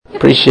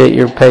Appreciate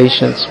your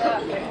patience.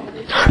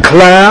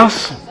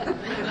 Class?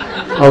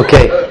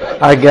 Okay,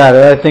 I got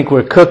it. I think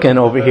we're cooking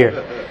over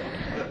here.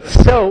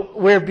 So,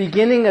 we're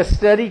beginning a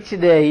study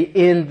today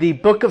in the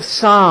book of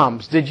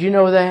Psalms. Did you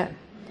know that?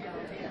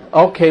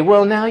 Okay,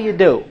 well now you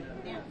do.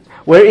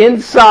 We're in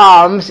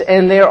Psalms,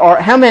 and there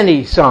are, how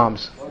many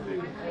Psalms?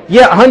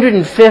 Yeah,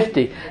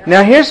 150.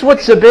 Now here's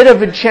what's a bit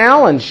of a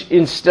challenge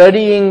in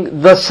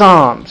studying the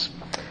Psalms.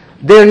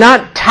 They're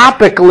not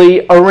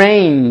topically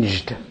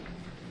arranged.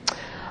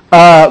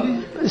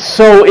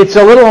 So it's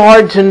a little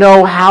hard to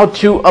know how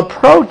to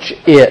approach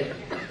it.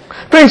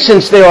 For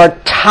instance, there are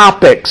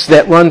topics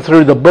that run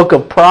through the book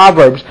of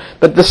Proverbs,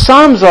 but the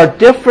Psalms are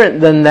different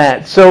than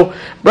that. So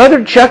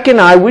Brother Chuck and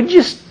I, we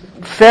just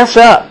fess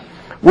up.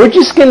 We're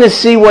just going to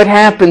see what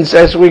happens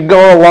as we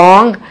go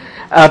along,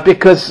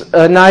 because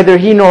neither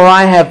he nor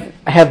I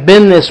have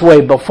been this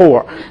way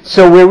before.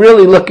 So we're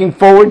really looking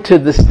forward to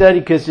the study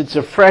because it's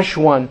a fresh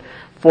one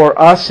for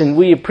us, and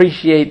we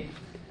appreciate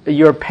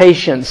your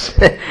patience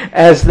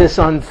as this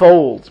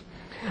unfolds.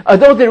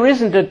 Although there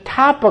isn't a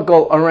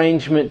topical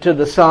arrangement to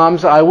the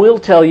Psalms, I will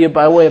tell you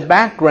by way of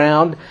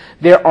background,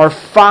 there are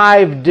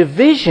 5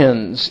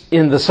 divisions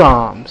in the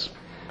Psalms.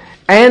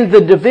 And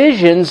the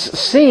divisions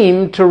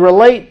seem to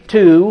relate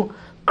to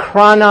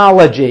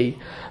chronology,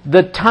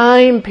 the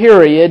time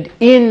period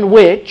in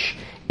which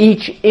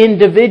each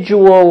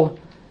individual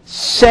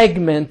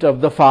segment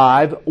of the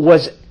 5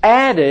 was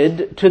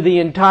added to the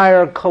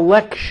entire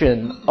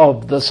collection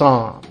of the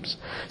Psalms.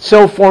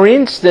 So, for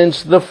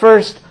instance, the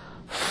first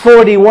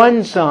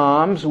 41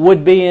 Psalms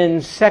would be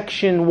in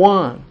section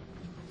 1.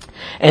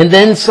 And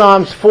then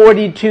Psalms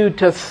 42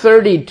 to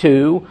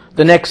 32,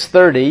 the next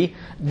 30,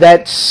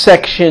 that's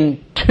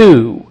section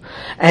 2.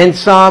 And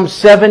Psalms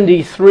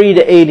 73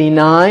 to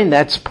 89,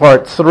 that's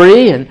part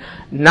 3. And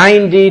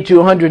 90 to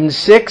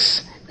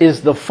 106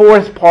 is the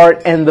 4th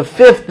part. And the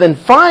 5th and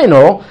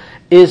final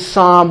is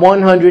Psalm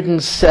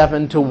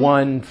 107 to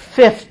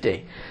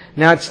 150.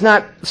 Now, it's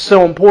not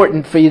so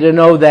important for you to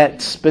know that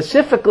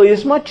specifically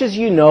as much as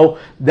you know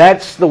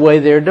that's the way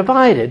they're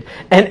divided.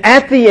 And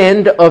at the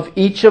end of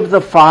each of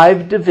the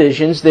 5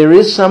 divisions, there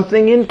is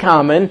something in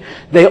common.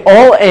 They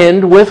all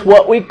end with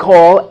what we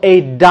call a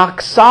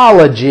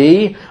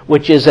doxology,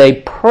 which is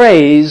a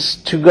praise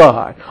to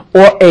God,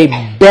 or a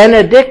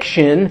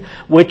benediction,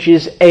 which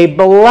is a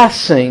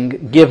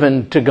blessing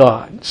given to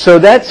God. So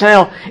that's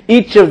how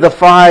each of the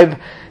 5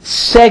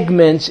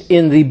 segments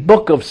in the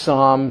book of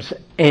Psalms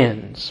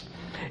ends.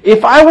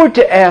 If I were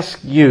to ask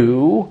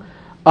you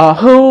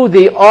who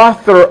the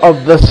author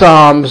of the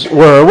Psalms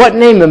were, what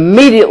name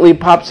immediately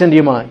pops into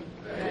your mind?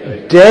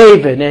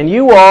 David. And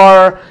you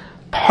are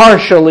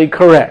partially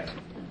correct.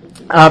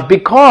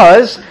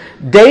 Because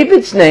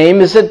David's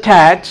name is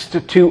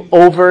attached to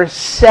over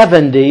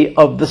 70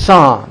 of the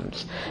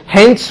Psalms.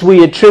 Hence,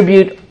 we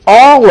attribute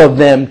all of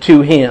them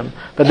to him.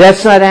 But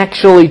that's not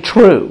actually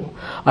true.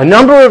 A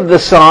number of the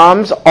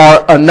Psalms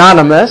are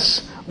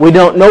anonymous. We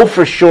don't know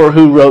for sure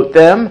who wrote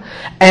them.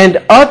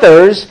 And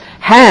others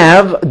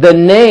have the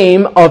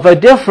name of a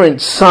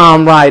different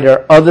psalm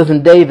writer other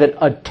than David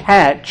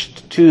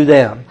attached to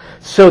them.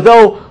 So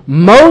though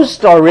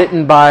most are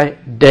written by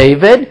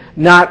David,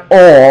 not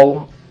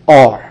all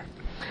are.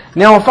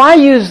 Now if I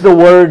use the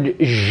word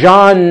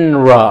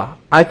genre,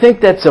 I think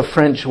that's a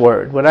French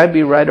word. Would I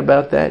be right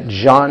about that?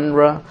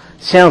 Genre?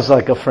 Sounds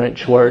like a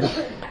French word.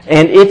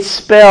 And it's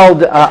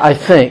spelled, I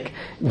think,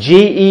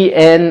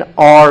 Genre,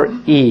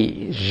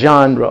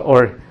 genre,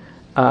 or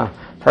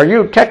for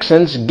you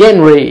Texans,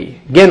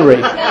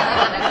 genre.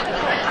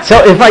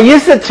 So if I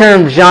use the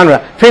term genre,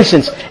 for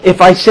instance,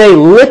 if I say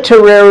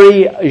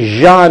literary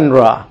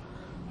genre,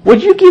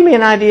 would you give me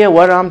an idea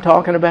what I'm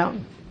talking about?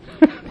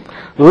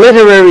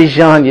 Literary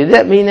genre, does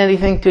that mean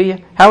anything to you?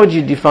 How would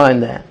you define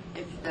that?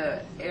 It's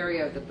the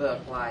area of the book,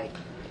 like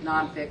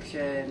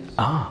nonfiction,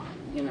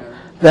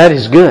 that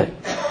is good.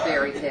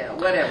 Fairy tale,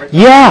 whatever.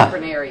 Yeah.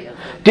 Different areas.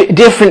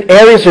 Different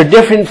areas or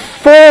different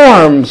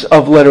forms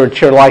of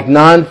literature, like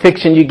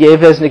nonfiction you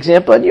gave as an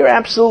example, and you're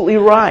absolutely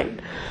right.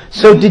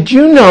 So did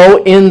you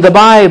know in the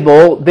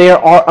Bible there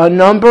are a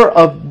number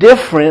of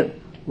different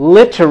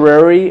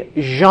literary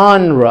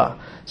genre?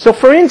 So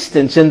for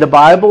instance, in the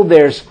Bible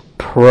there's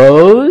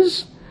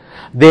prose,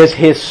 there's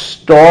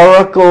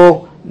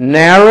historical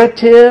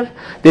narrative,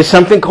 there's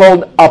something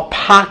called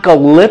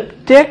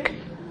apocalyptic,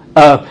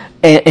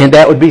 and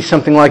that would be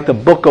something like the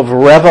book of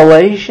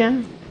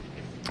Revelation.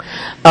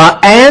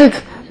 And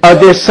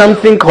there's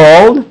something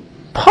called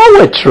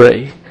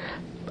poetry.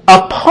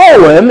 A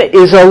poem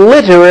is a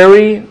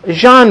literary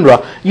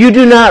genre. You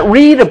do not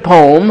read a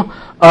poem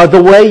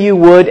the way you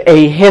would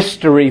a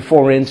history,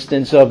 for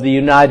instance, of the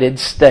United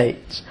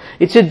States.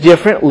 It's a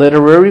different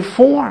literary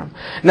form.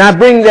 Now I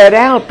bring that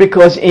out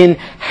because in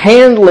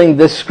handling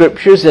the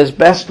scriptures as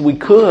best we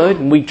could,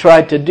 and we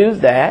tried to do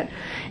that,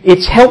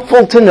 it's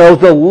helpful to know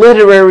the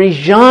literary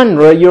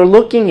genre you're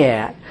looking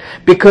at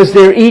because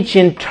they're each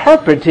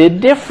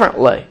interpreted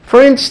differently.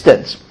 For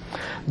instance,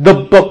 the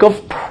book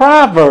of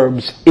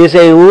Proverbs is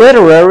a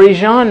literary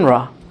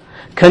genre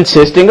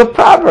consisting of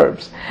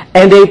proverbs.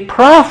 And a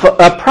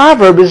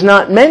proverb is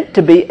not meant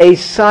to be a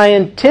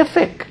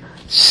scientific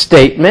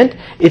statement.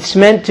 It's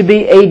meant to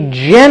be a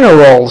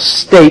general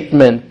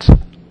statement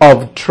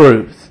of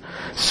truth.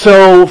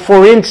 So,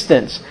 for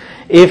instance,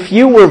 if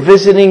you were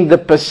visiting the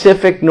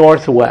Pacific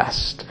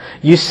Northwest,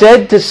 you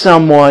said to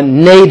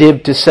someone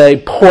native to,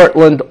 say,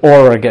 Portland,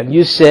 Oregon,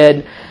 you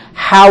said,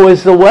 "How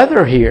is the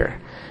weather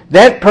here?"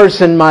 That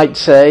person might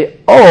say,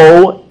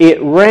 "Oh, it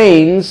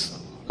rains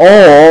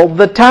all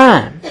the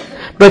time."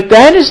 But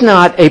that is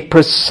not a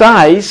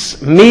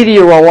precise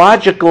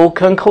meteorological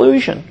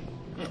conclusion.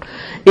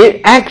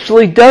 It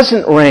actually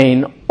doesn't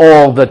rain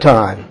all the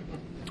time.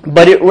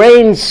 But it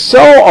rains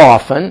so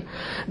often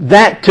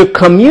that to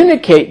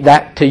communicate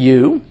that to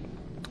you,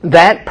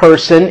 that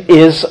person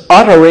is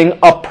uttering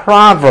a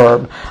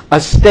proverb, a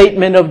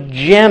statement of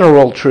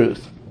general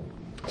truth.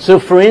 So,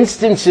 for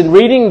instance, in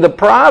reading the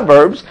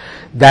Proverbs,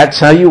 that's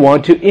how you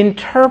want to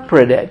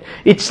interpret it.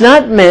 It's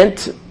not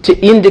meant to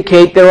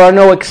indicate there are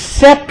no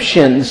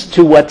exceptions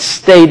to what's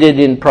stated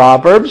in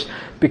Proverbs,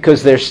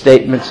 because they're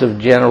statements of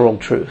general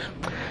truth.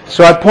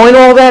 So I point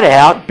all that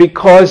out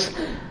because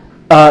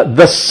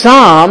the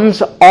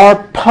Psalms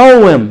are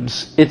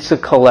poems. It's a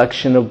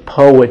collection of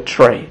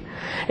poetry.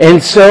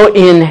 And so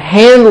in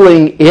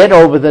handling it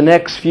over the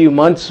next few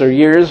months or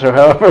years or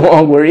however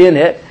long we're in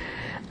it,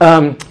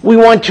 we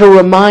want to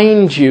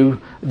remind you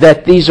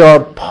that these are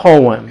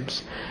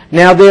poems.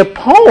 Now they're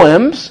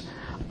poems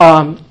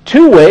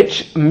to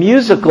which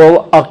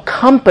musical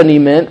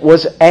accompaniment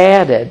was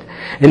added.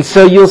 And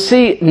so you'll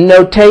see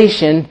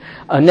notation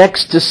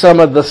next to some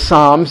of the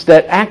Psalms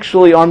that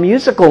actually are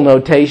musical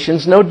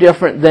notations, no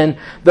different than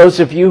those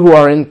of you who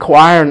are in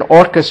choir and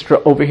orchestra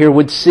over here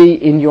would see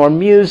in your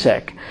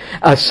music.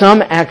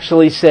 Some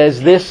actually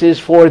says this is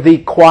for the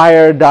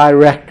choir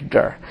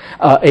director.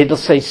 It'll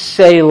say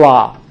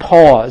Selah,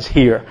 pause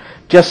here,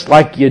 just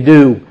like you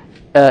do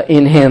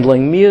in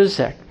handling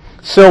music.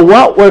 So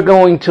what we're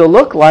going to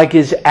look like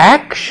is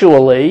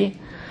actually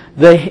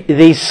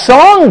the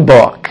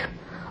songbook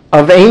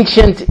of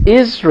ancient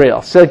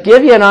Israel. So to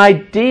give you an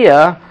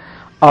idea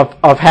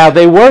of how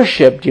they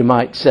worshipped, you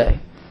might say.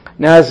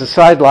 Now, as a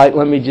sidelight,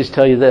 let me just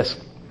tell you this.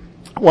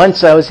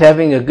 Once I was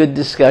having a good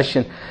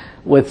discussion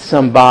with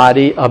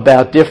somebody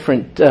about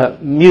different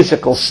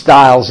musical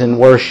styles in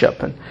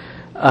worship,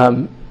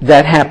 and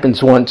that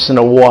happens once in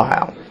a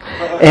while.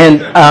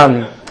 And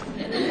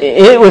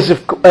it was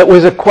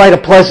quite a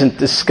pleasant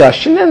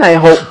discussion, and I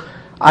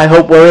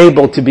hope we're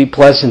able to be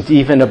pleasant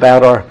even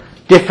about our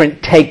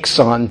different takes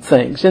on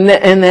things. And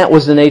that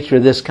was the nature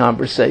of this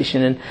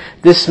conversation. And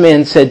this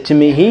man said to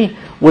me he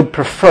would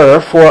prefer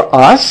for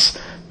us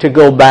to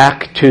go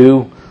back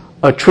to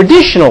a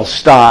traditional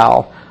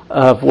style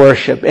of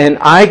worship. And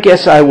I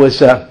guess I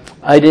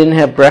didn't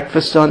have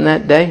breakfast on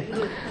that day,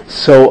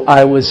 so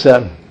I was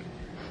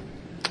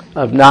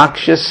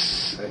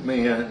obnoxious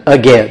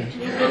again.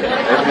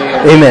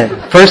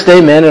 Amen. First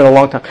amen in a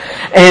long time.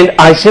 And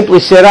I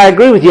simply said, I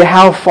agree with you.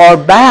 How far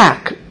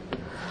back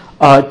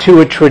to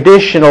a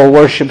traditional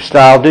worship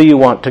style do you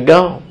want to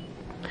go?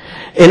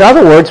 In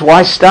other words,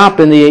 why stop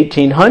in the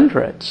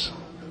 1800s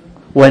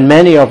when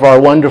many of our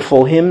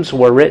wonderful hymns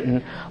were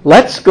written?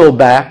 Let's go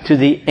back to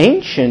the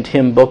ancient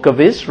hymn book of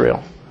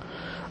Israel,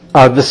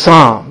 the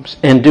Psalms,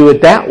 and do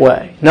it that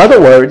way. In other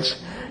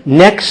words,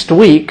 next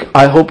week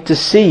I hope to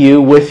see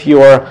you with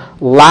your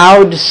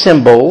loud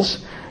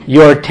cymbals,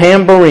 your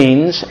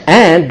tambourines,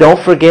 and don't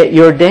forget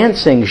your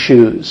dancing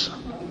shoes.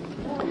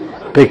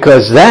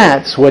 Because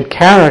that's what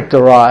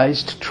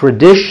characterized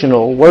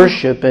traditional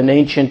worship in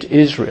ancient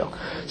Israel.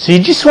 So you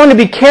just want to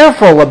be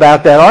careful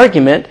about that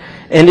argument,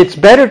 and it's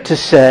better to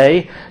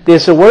say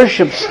there's a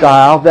worship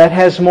style that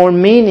has more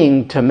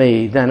meaning to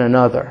me than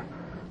another.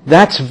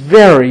 That's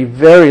very,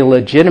 very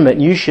legitimate.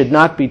 You should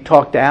not be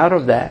talked out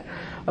of that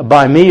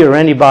by me or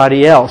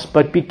anybody else.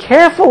 But be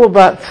careful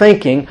about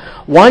thinking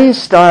one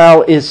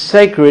style is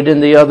sacred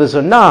and the others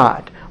are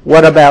not.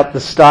 What about the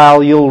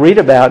style you'll read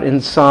about in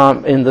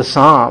the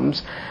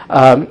Psalms?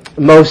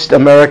 Most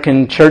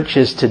American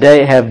churches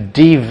today have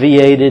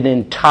deviated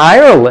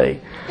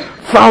entirely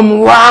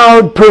from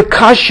loud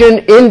percussion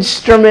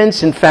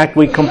instruments. In fact,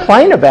 we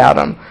complain about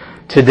them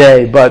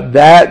today, but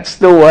that's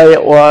the way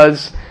it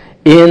was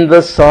in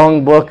the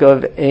songbook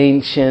of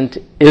ancient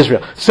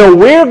Israel. So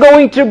we're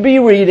going to be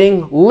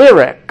reading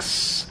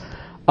lyrics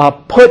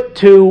put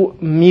to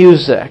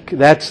music.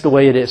 That's the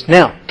way it is.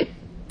 Now,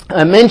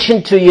 I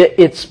mentioned to you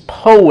it's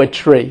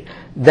poetry.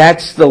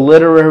 That's the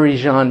literary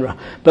genre.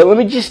 But let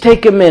me just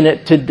take a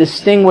minute to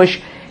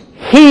distinguish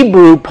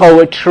Hebrew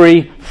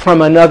poetry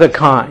from another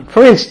kind.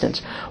 For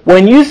instance,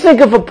 when you think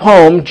of a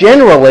poem,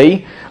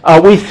 generally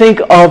we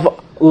think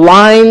of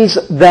lines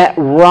that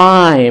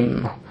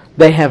rhyme.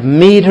 They have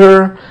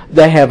meter,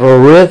 they have a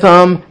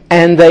rhythm,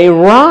 and they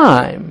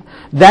rhyme.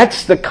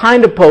 That's the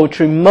kind of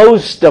poetry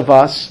most of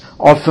us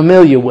are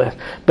familiar with.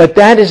 But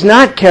that is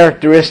not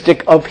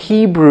characteristic of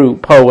Hebrew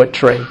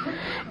poetry.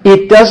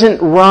 It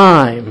doesn't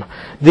rhyme.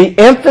 The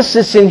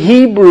emphasis in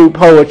Hebrew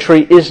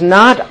poetry is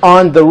not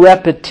on the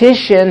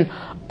repetition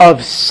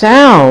of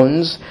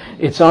sounds,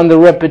 it's on the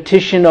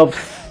repetition of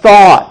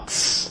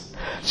thoughts.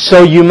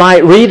 So you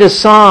might read a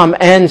psalm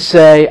and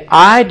say,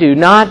 I do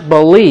not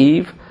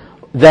believe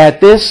that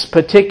this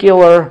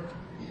particular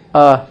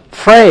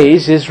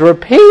phrase is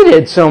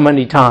repeated so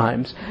many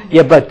times.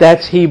 Yeah, but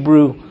that's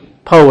Hebrew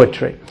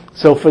poetry.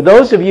 So for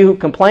those of you who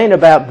complain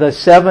about the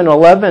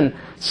 7-11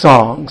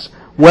 songs,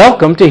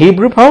 welcome to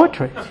Hebrew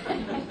poetry.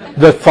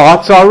 The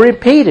thoughts are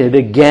repeated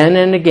again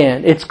and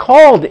again. It's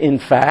called, in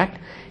fact,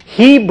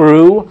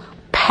 Hebrew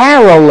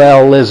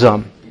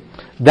parallelism.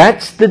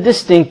 That's the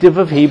distinctive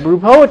of Hebrew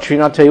poetry,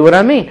 and I'll tell you what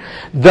I mean.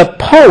 The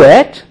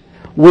poet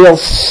will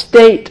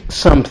state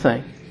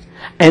something,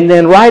 and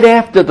then right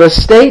after the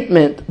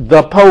statement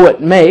the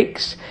poet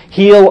makes,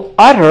 he'll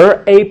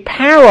utter a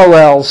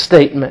parallel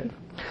statement,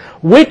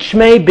 which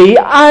may be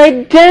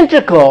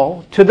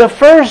identical to the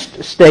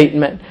first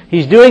statement.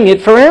 He's doing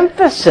it for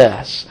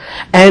emphasis,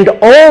 and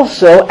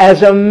also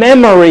as a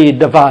memory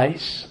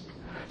device,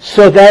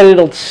 so that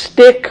it'll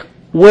stick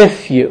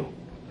with you.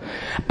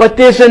 But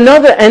there's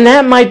another, and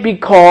that might be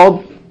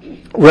called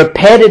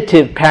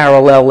repetitive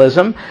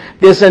parallelism.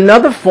 There's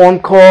another form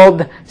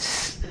called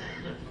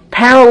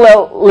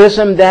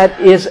parallelism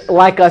that is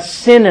like a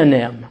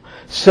synonym.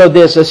 So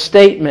there's a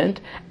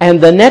statement,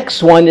 and the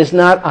next one is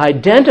not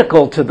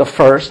identical to the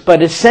first,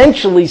 but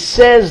essentially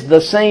says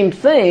the same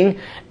thing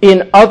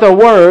in other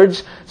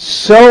words,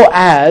 so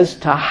as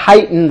to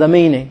heighten the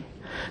meaning.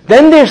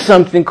 Then there's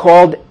something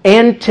called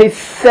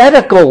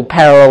antithetical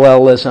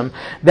parallelism.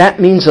 That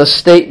means a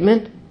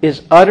statement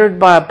is uttered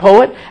by a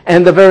poet,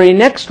 and the very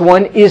next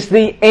one is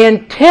the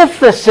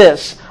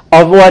antithesis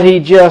of what he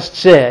just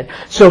said.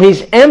 So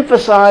he's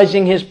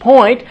emphasizing his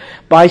point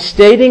by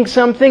stating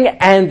something,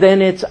 and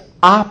then it's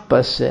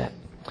opposite.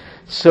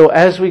 So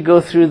as we go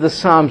through the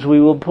Psalms,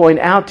 we will point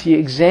out to you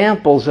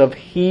examples of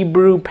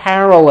Hebrew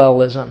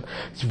parallelism.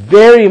 It's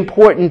very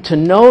important to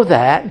know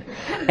that,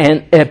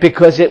 and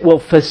because it will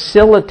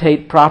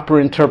facilitate proper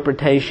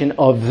interpretation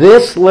of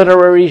this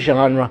literary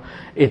genre.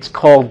 It's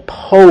called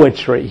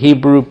poetry,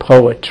 Hebrew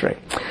poetry.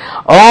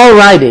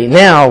 Alrighty,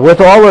 now with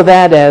all of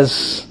that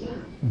as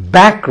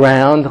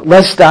background,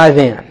 let's dive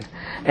in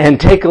and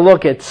take a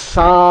look at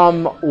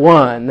Psalm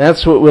 1.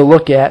 That's what we'll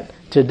look at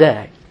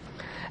today.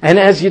 And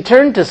as you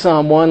turn to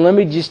Psalm 1, let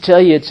me just tell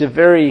you it's a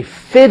very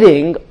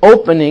fitting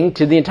opening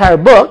to the entire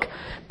book,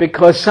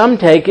 because some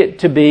take it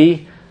to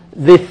be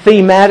the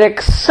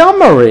thematic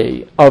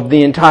summary of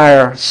the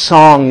entire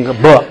song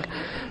book.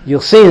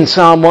 You'll see in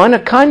Psalm 1 a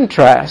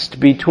contrast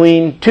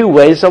between two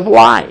ways of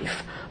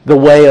life, the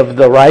way of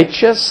the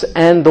righteous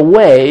and the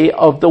way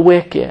of the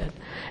wicked.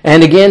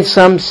 And again,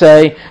 some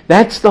say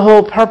that's the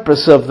whole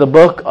purpose of the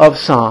book of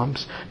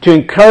Psalms, to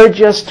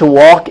encourage us to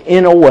walk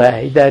in a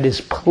way that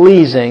is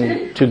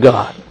pleasing to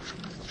God.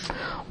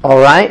 All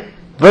right?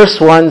 Verse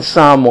 1,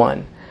 Psalm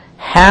 1.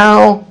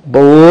 How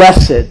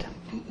blessed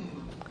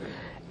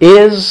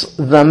is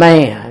the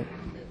man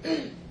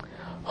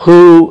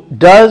who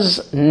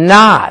does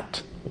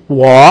not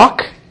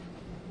walk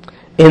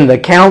in the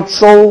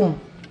counsel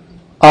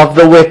of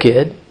the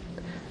wicked,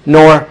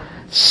 nor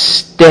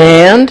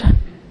stand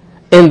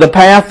in the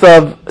path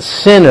of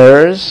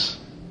sinners,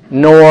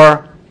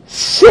 nor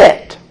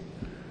sit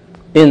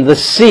in the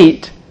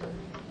seat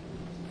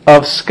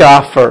of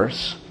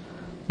scoffers.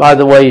 By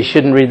the way, you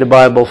shouldn't read the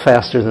Bible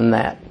faster than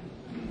that.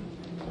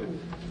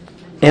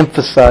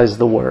 Emphasize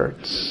the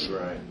words.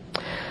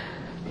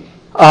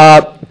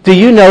 Do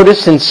you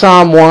notice in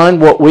Psalm 1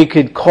 what we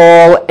could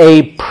call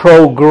a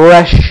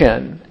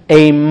progression,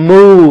 a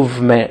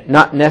movement,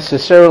 not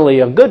necessarily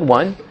a good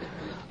one,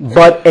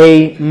 but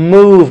a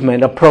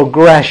movement, a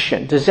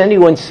progression? Does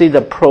anyone see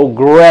the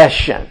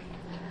progression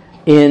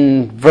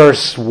in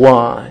verse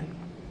 1?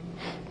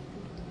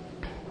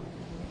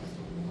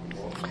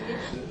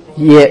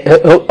 Yeah,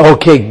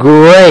 okay,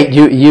 great.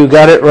 You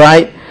got it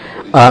right.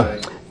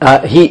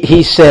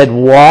 He said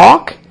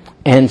walk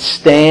and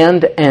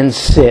stand and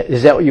sit.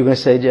 Is that what you were going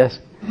to say, Jess?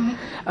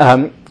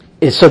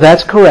 So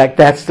that's correct.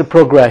 That's the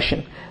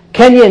progression.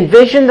 Can you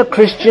envision the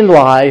Christian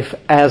life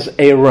as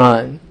a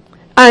run?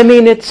 I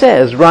mean, it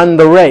says run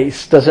the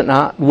race, does it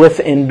not? With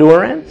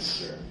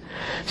endurance.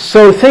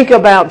 So think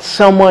about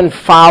someone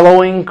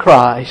following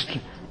Christ,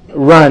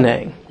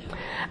 running.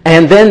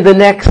 And then the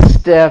next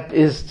step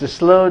is to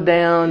slow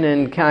down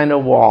and kind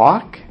of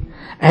walk.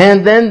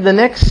 And then the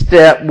next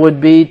step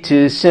would be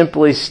to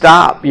simply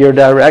stop your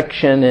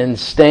direction and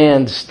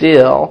stand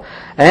still.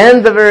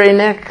 And the very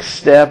next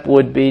step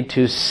would be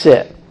to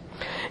sit.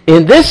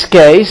 In this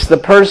case, the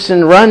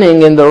person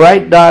running in the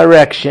right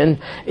direction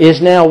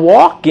is now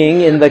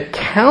walking in the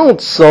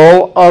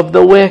counsel of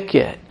the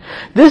wicked.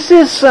 This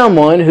is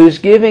someone who's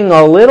giving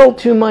a little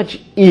too much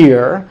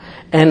ear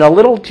and a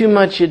little too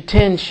much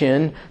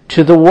attention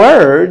to the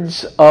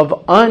words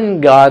of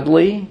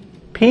ungodly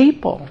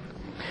people.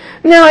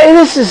 Now,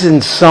 this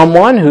isn't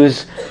someone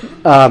who's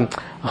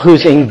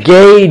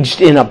engaged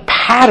in a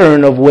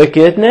pattern of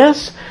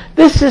wickedness.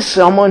 This is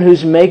someone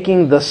who's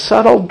making the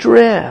subtle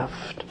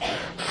drift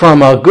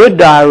from a good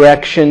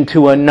direction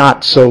to a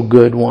not so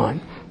good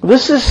one.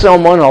 This is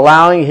someone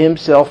allowing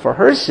himself or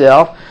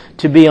herself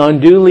to be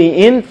unduly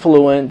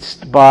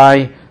influenced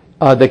by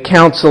the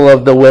counsel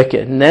of the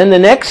wicked. And then the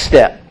next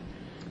step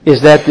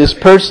is that this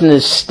person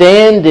is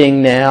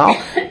standing now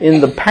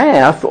in the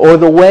path or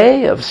the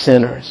way of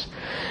sinners.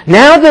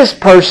 Now this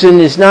person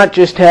is not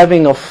just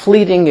having a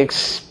fleeting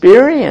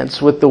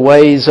experience with the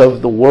ways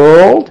of the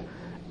world.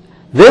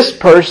 This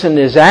person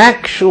is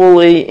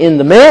actually in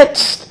the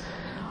midst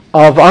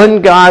of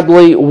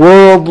ungodly,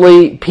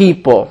 worldly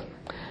people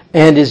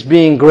and is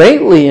being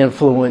greatly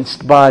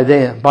influenced by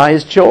them, by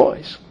his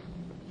choice.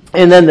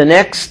 And then the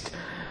next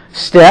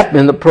step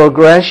in the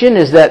progression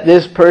is that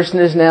this person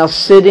is now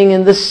sitting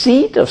in the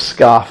seat of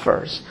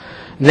scoffers.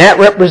 And that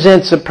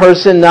represents a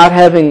person not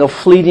having a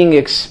fleeting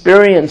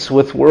experience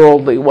with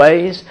worldly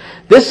ways.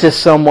 This is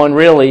someone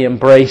really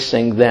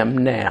embracing them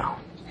now.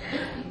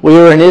 We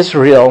were in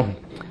Israel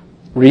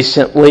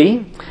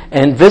recently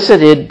and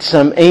visited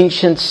some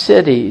ancient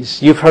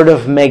cities. You've heard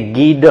of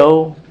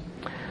Megiddo,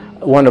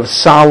 one of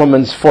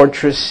Solomon's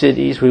fortress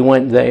cities. We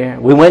went there.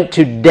 We went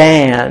to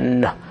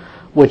Dan,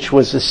 which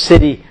was a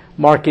city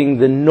marking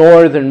the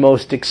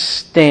northernmost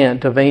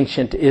extent of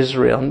ancient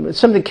Israel. And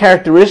something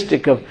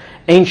characteristic of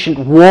ancient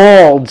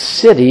walled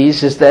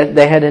cities is that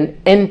they had an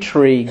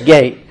entry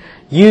gate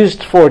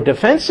used for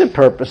defensive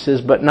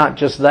purposes, but not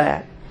just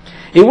that.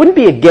 It wouldn't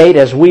be a gate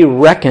as we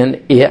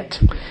reckon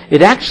it.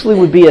 It actually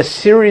would be a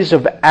series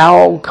of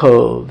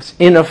alcoves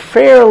in a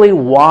fairly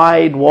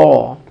wide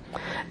wall.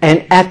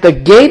 And at the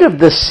gate of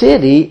the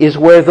city is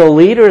where the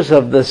leaders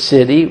of the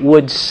city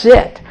would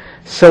sit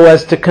so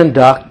as to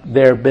conduct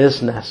their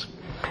business.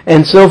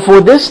 And so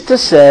for this to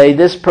say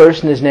this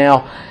person is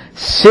now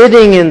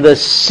sitting in the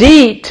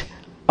seat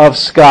of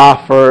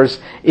scoffers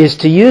is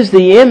to use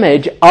the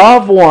image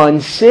of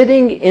one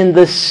sitting in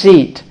the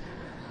seat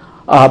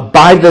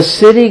by the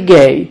city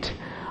gate,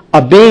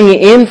 being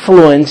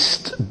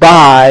influenced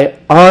by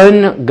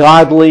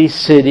ungodly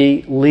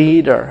city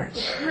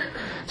leaders.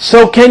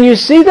 So can you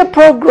see the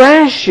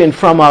progression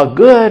from a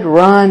good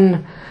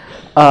run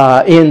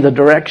in the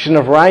direction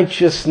of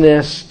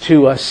righteousness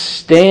to a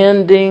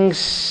standing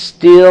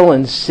still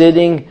and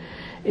sitting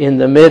in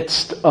the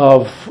midst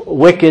of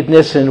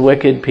wickedness and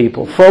wicked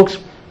people? Folks,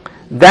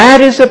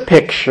 that is a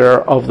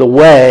picture of the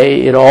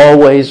way it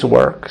always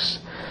works.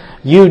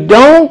 You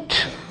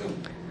don't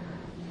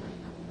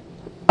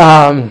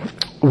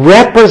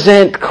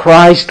represent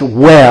Christ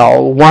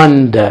well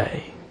one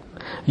day.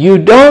 You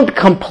don't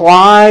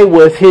comply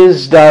with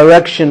his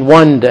direction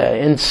one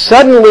day, and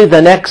suddenly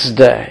the next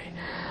day,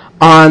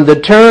 on the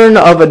turn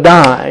of a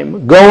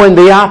dime, go in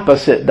the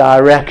opposite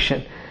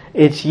direction.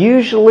 It's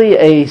usually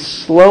a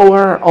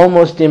slower,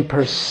 almost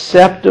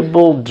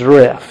imperceptible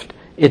drift.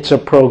 It's a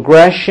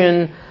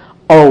progression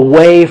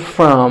away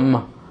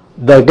from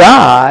the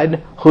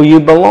God who you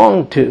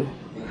belong to,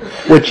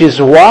 which is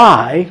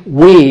why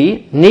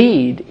we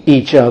need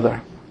each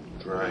other.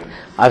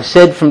 I've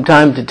said from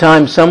time to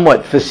time,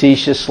 somewhat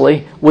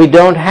facetiously, we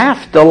don't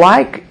have to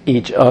like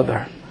each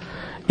other.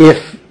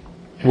 If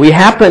we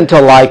happen to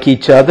like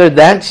each other,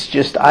 that's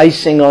just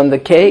icing on the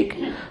cake,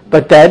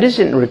 but that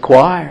isn't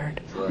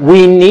required.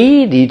 We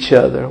need each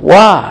other.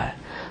 Why?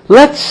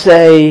 Let's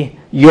say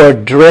you're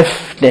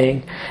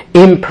drifting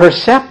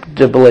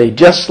imperceptibly,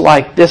 just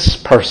like this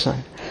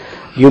person.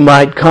 You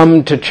might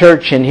come to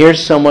church and hear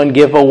someone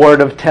give a word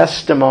of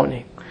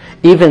testimony,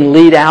 even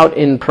lead out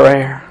in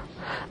prayer.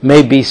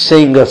 Maybe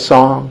sing a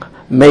song,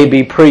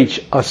 maybe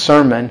preach a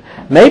sermon,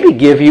 maybe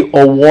give you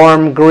a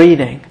warm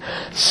greeting.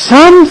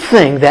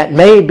 Something that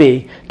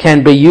maybe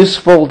can be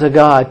useful to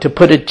God to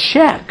put a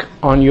check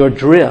on your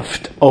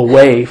drift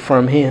away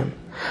from him.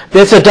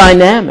 There's a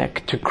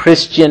dynamic to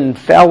Christian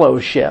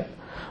fellowship.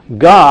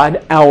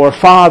 God, our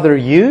Father,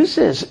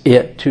 uses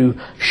it to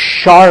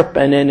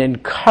sharpen and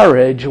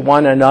encourage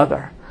one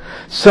another.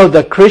 So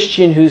the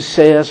Christian who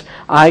says,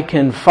 I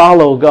can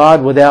follow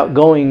God without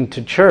going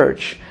to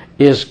church,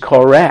 is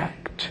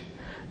correct.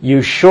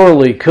 You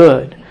surely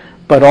could,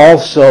 but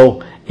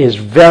also is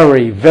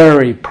very,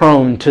 very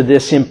prone to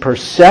this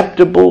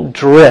imperceptible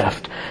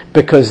drift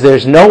because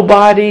there's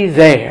nobody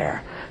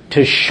there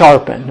to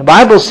sharpen. The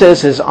Bible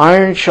says as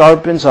iron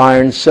sharpens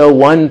iron, so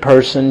one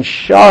person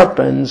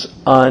sharpens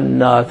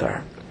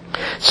another.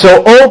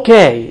 So,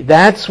 okay,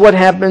 that's what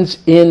happens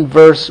in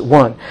verse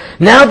 1.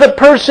 Now the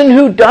person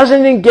who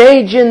doesn't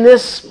engage in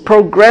this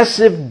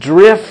progressive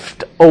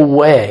drift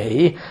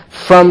away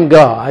from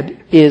God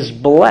is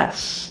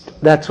blessed.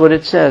 That's what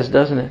it says,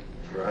 doesn't it?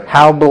 Right.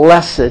 How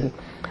blessed.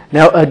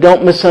 Now,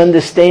 don't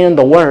misunderstand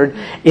the word.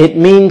 It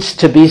means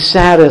to be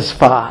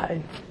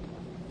satisfied.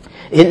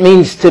 It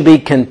means to be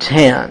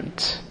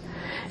content.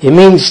 It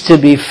means to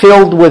be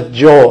filled with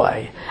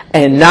joy.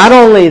 And not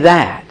only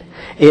that,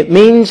 it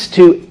means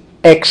to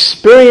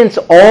experience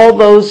all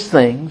those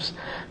things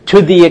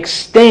to the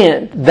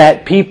extent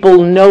that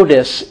people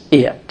notice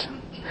it.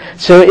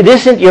 So it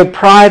isn't your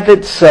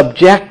private,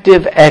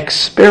 subjective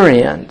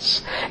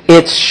experience.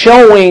 It's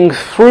showing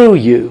through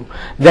you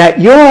that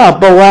you're a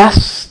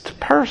blessed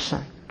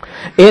person.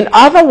 In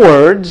other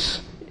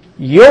words,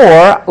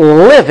 you're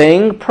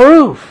living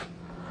proof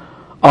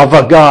of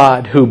a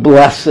God who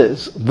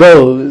blesses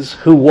those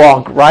who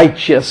walk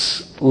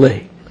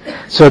righteously.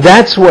 So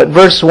that's what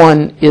verse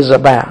 1 is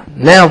about.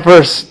 Now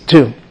verse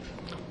 2.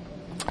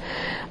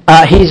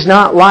 He's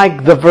not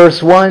like the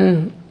verse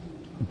 1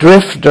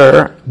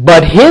 drifter,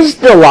 but his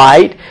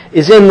delight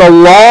is in the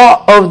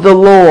law of the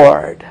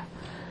Lord.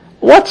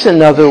 What's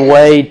another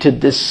way to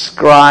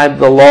describe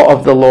the law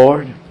of the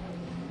Lord?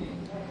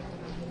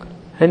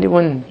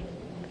 Anyone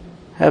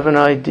have an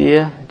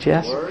idea,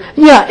 Jess?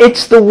 Yeah,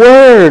 it's the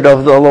word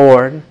of the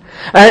Lord.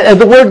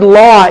 The word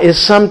law is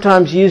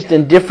sometimes used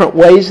in different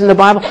ways in the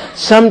Bible.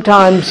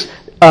 Sometimes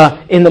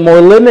in the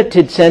more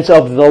limited sense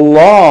of the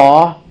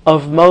law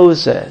of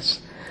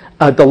Moses.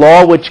 The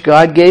law which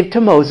God gave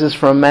to Moses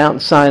from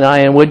Mount Sinai,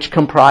 and which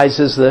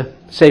comprises the,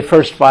 say,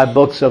 first 5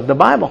 books of the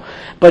Bible.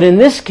 But in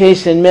this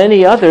case, and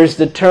many others,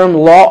 the term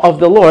law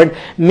of the Lord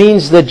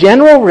means the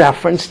general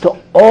reference to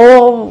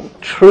all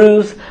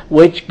truth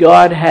which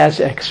God has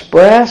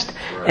expressed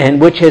and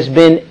which has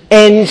been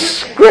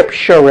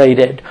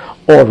inscripturated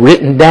or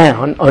written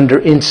down under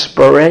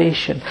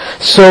inspiration.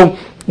 So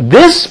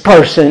this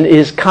person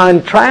is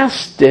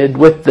contrasted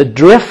with the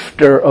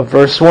drifter of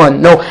verse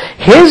 1. No,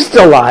 his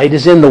delight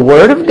is in the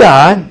Word of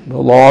God, the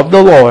law of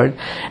the Lord,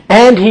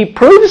 and he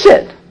proves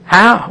it.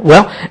 How?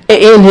 Well,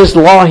 in his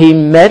law he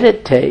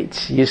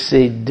meditates, you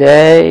see,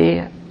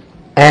 day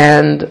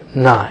and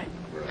night.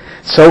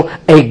 So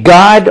a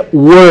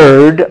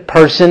God-Word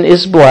person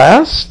is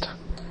blessed,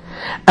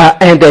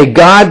 and a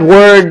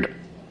God-Word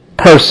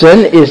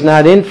person is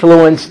not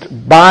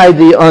influenced by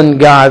the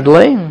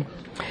ungodly,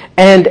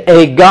 and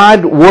a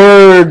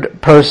God-Word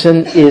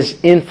person is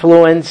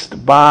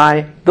influenced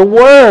by the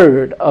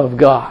Word of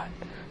God.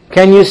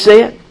 Can you see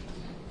it?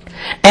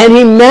 And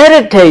he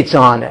meditates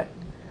on it.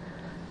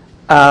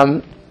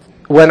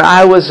 When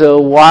I was a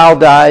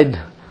wild-eyed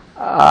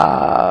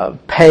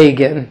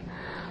pagan,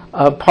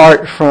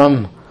 apart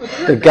from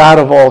the God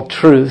of all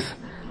truth,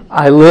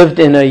 I lived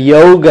in a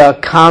yoga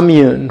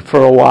commune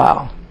for a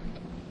while.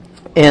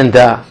 And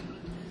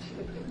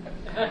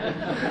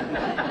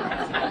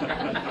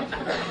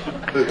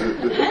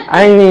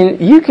I mean,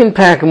 you can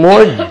pack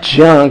more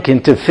junk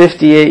into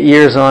 58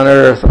 years on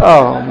earth.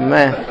 Oh,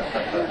 man.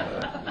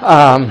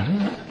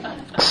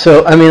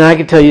 So, I mean, I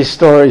could tell you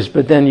stories,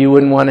 but then you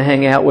wouldn't want to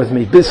hang out with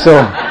me. But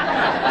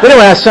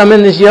anyway, so I'm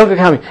in this yoga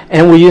commune,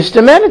 and we used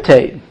to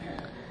meditate.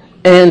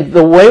 And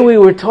the way we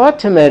were taught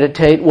to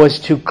meditate was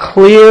to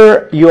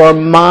clear your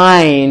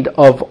mind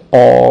of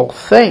all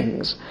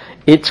things.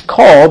 It's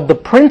called the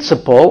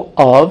principle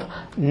of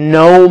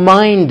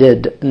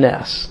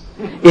no-mindedness.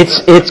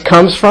 It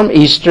comes from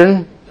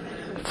Eastern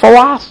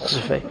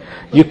philosophy.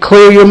 You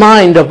clear your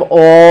mind of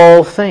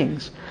all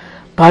things.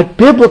 But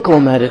biblical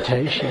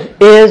meditation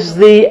is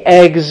the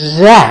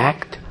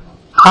exact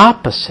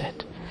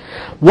opposite.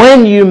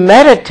 When you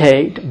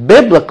meditate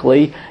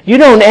biblically, you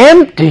don't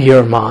empty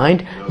your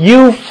mind,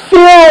 you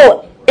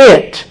fill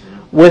it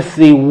with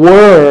the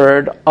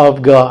Word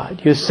of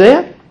God. You see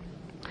it?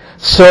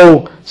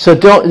 So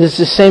don't, it's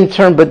the same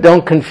term, but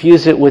don't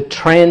confuse it with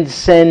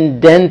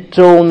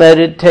transcendental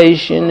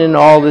meditation and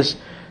all this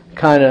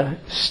kind of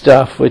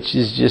stuff, which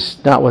is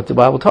just not what the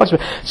Bible talks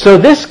about. So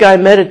this guy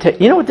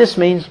meditates. You know what this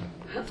means?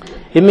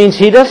 It means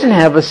he doesn't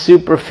have a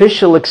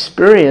superficial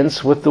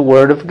experience with the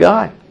Word of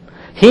God.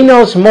 He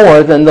knows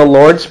more than the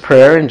Lord's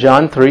Prayer in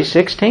John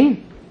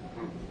 3:16.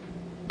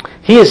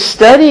 He is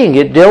studying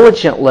it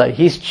diligently.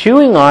 He's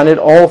chewing on it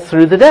all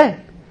through the day.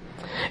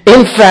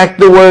 In fact,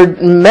 the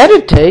word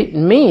meditate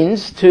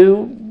means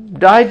to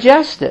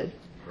digest it.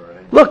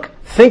 Look,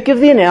 think of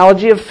the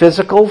analogy of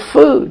physical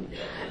food.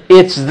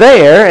 It's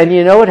there, and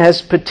you know it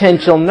has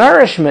potential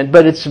nourishment,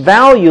 but it's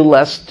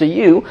valueless to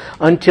you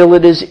until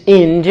it is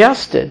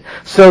ingested.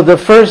 So the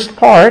first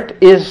part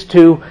is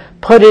to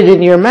put it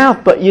in your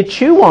mouth, but you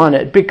chew on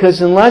it, because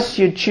unless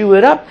you chew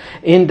it up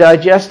in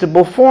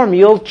digestible form,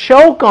 you'll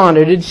choke on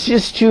it. It's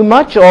just too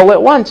much all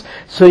at once.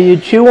 So you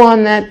chew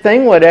on that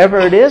thing, whatever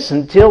it is,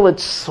 until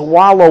it's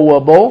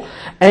swallowable,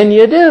 and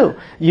you do.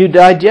 You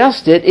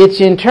digest it,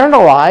 it's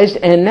internalized,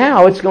 and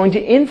now it's going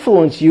to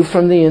influence you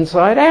from the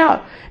inside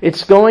out.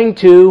 It's going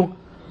to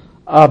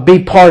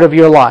be part of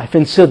your life.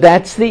 And so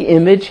that's the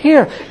image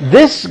here.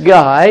 This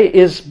guy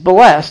is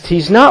blessed.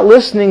 He's not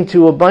listening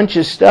to a bunch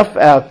of stuff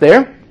out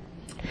there.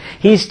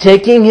 He's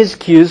taking his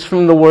cues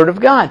from the Word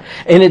of God.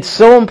 And it's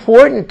so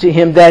important to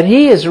him that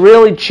he is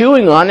really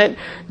chewing on it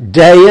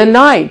day and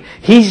night.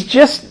 He's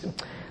just,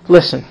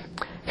 listen,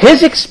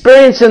 his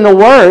experience in the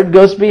Word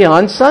goes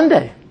beyond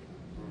Sunday.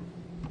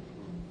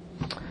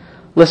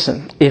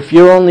 Listen, if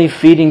your only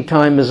feeding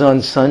time is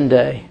on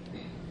Sunday,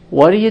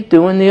 what are you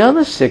doing the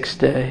other 6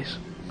 days?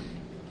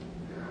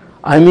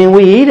 I mean,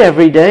 we eat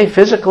every day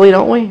physically,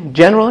 don't we?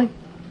 Generally.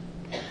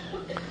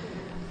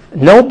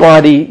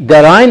 Nobody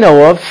that I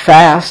know of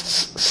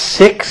fasts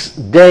 6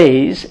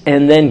 days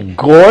and then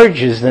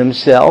gorges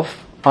themselves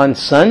on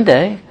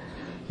Sunday.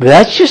 But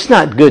that's just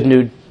not good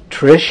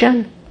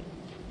nutrition.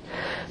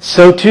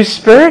 So too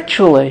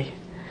spiritually,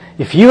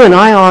 if you and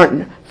I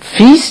aren't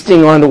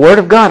feasting on the Word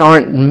of God,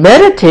 aren't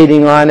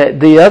meditating on it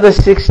the other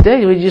 6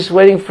 days. We're just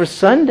waiting for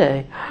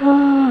Sunday.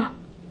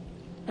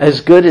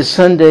 As good as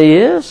Sunday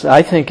is,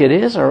 I think it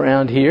is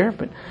around here,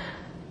 but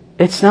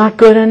it's not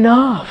good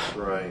enough.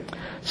 Right.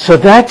 So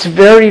that's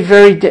very,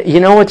 very... You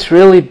know what's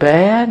really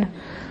bad?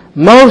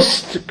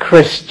 Most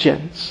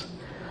Christians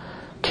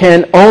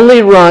can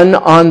only run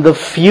on the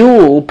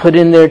fuel put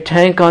in their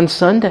tank on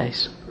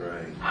Sundays.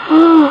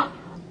 Right.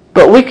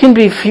 But we can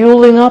be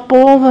fueling up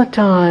all the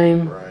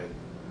time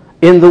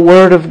in the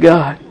Word of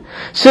God.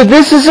 So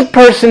this is a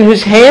person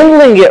who's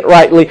handling it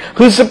rightly,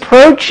 who's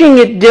approaching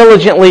it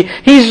diligently,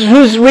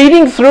 who's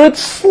reading through it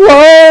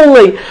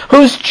slowly,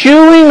 who's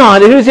chewing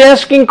on it, who's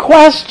asking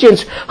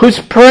questions, who's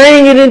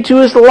praying it into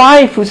his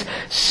life, who's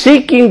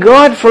seeking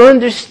God for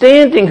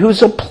understanding,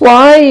 who's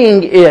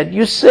applying it.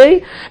 You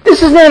see?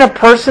 This is not a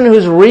person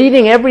who's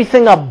reading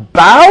everything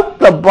about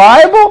the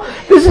Bible.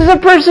 This is a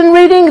person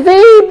reading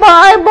the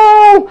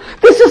Bible.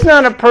 This is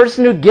not a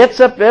person who gets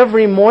up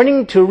every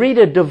morning to read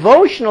a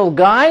devotional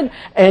guide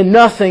and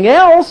nothing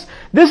else.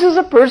 This is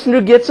a person who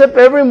gets up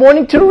every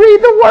morning to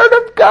read the Word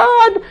of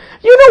God.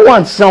 You don't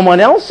want someone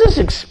else's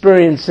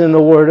experience in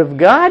the Word of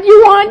God.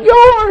 You want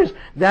yours.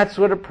 That's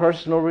what a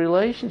personal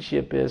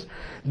relationship is.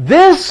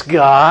 This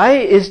guy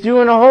is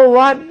doing a whole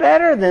lot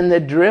better than the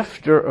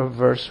drifter of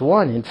verse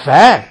 1. In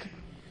fact,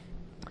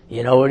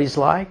 you know what he's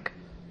like?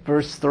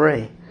 Verse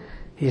 3.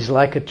 He's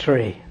like a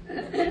tree.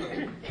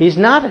 He's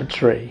not a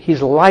tree.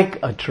 He's like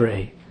a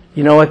tree.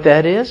 You know what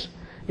that is?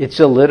 It's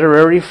a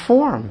literary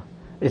form.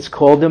 It's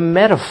called a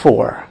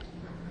metaphor.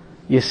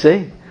 You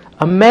see?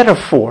 A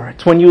metaphor.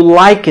 It's when you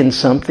liken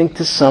something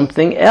to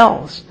something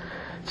else.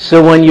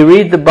 So when you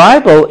read the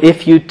Bible,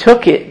 if you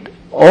took it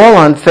all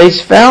on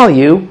face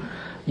value,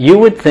 you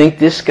would think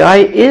this guy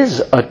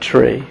is a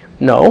tree.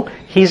 No,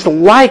 he's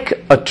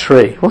like a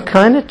tree. What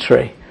kind of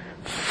tree?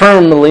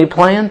 Firmly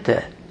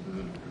planted.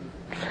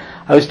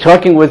 I was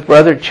talking with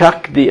Brother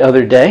Chuck the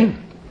other day,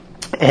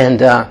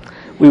 and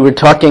we were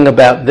talking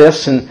about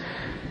this, and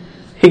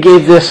he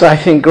gave this, I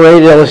think,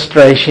 great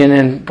illustration,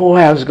 and boy,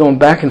 I was going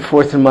back and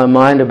forth in my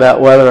mind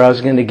about whether I was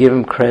going to give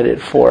him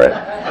credit for it.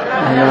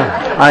 And,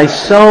 I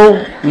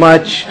so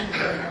much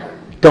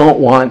don't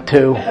want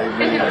to,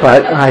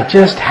 but I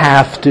just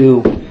have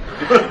to.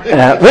 But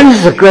this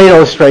is a great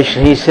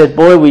illustration. He said,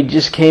 boy, we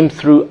just came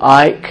through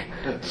Ike.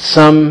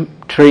 Some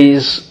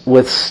trees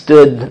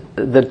withstood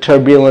the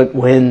turbulent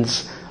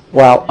winds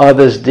while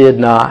others did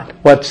not.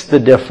 What's the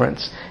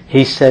difference?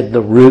 He said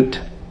the root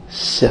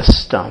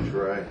system.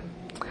 Right.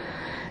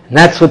 And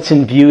that's what's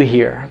in view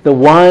here. The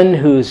one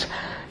who's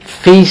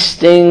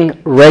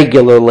feasting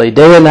regularly,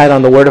 day and night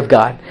on the Word of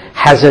God,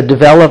 has a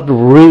developed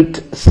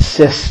root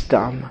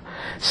system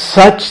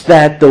such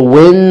that the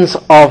winds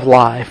of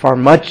life are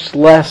much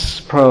less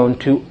prone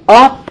to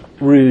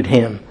uproot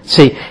him.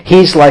 See,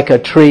 he's like a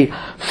tree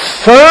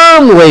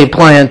firmly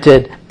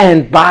planted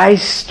and by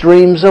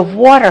streams of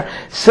water.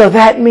 So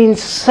that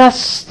means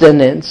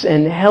sustenance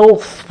and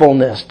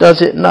healthfulness,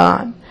 does it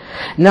not?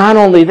 Not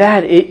only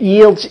that, it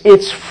yields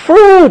its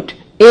fruit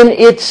in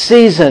its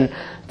season.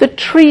 The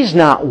tree's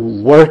not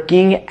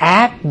working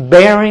at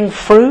bearing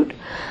fruit,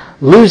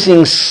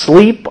 losing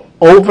sleep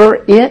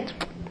over it.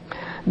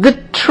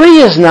 The tree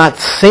is not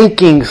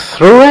thinking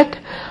through it.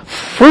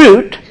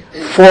 Fruit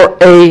for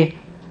a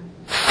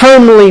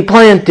firmly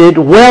planted,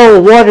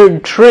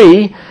 well-watered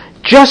tree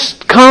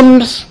just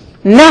comes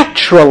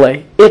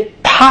naturally.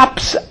 It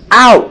pops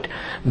out.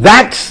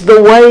 That's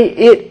the way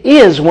it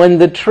is. When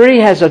the tree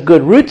has a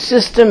good root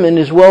system and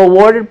is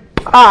well-watered,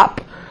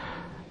 pop,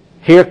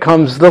 here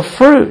comes the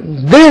fruit.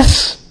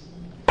 This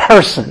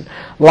person,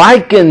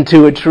 likened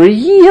to a tree,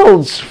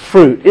 yields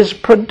fruit, is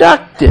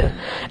productive,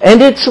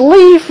 and its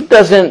leaf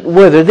doesn't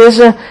wither. There's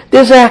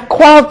a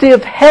quality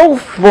of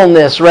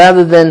healthfulness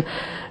rather than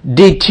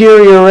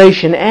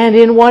deterioration. And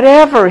in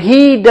whatever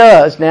he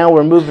does, now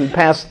we're moving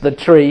past the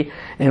tree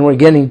and we're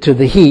getting to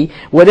the he,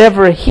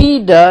 whatever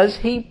he does,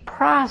 he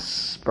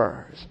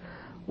prospers.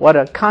 What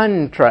a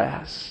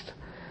contrast.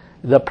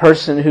 The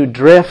person who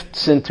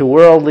drifts into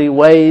worldly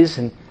ways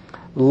and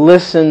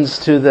listens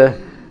to the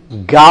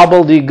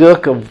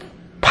gobbledygook of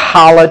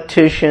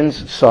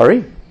politicians.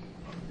 Sorry?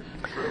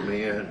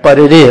 But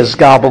it is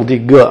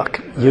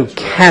gobbledygook. You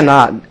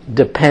cannot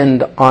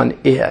depend on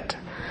it.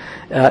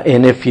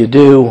 And if you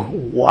do,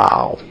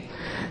 wow.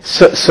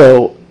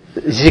 So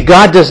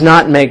God does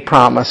not make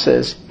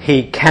promises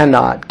He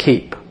cannot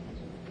keep.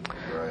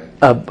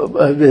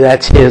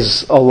 That's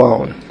His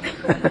alone.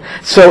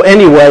 So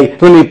anyway,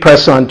 let me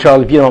press on,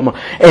 Charlie, if you don't mind.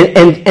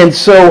 And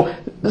so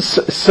this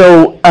is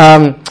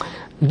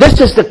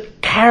the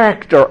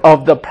character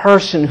of the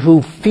person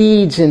who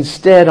feeds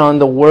instead on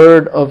the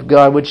Word of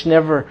God, which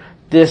never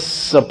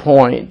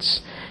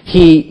disappoints.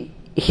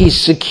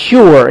 He's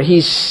secure,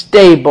 he's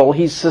stable,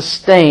 he's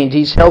sustained,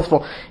 he's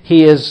healthful,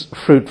 he is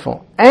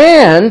fruitful.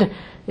 And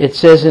it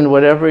says in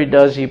whatever he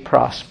does, he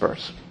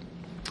prospers.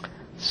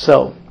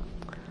 So,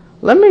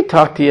 let me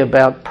talk to you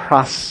about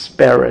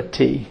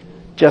prosperity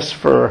just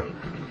for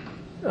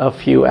a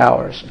few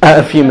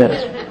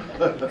minutes.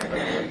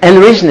 And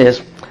the reason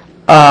is,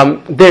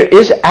 there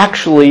is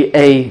actually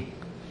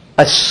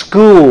a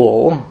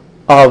school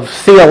of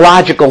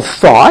theological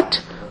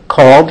thought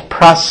called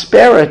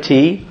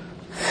prosperity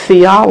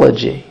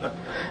theology.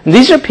 And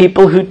these are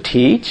people who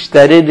teach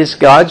that it is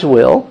God's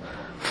will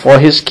for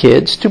His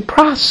kids to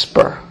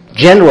prosper,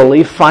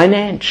 generally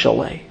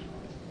financially.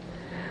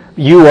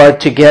 You are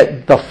to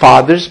get the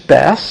Father's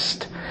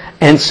best,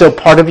 and so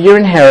part of your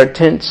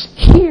inheritance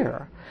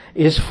here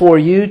is for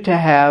you to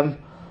have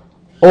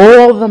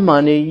all the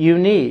money you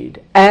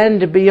need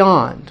and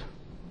beyond.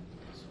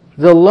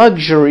 The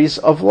luxuries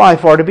of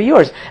life are to be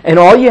yours. And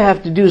all you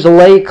have to do is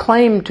lay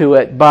claim to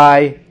it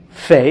by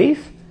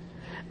faith.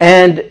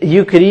 And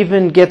you could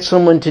even get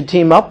someone to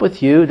team up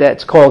with you.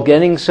 That's called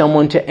getting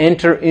someone to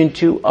enter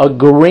into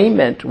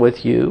agreement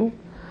with you.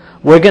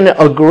 We're going to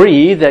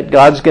agree that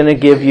God's going to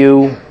give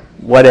you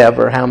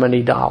whatever, how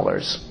many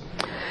dollars.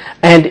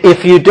 And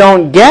if you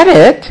don't get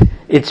it,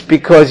 it's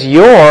because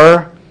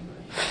your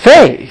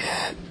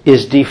faith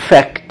is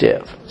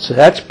defective. So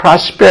that's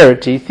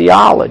prosperity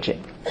theology.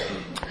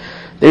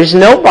 There's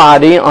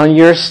nobody on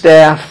your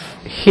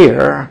staff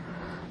here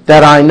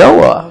that I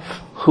know of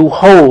who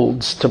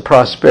holds to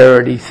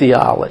prosperity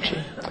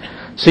theology.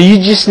 So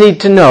you just need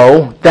to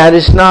know that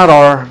is not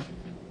our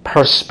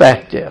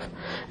perspective.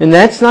 And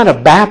that's not a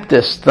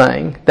Baptist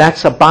thing.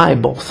 That's a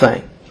Bible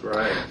thing.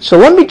 Right. So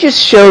let me just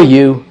show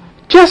you,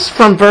 just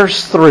from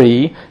verse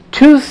 3,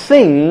 two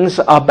things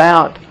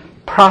about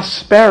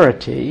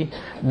prosperity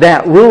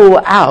that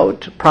rule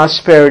out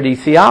prosperity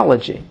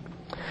theology.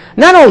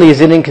 Not only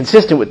is it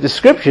inconsistent with the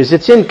Scriptures,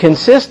 it's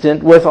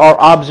inconsistent with our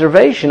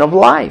observation of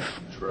life.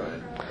 That's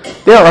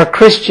right. There are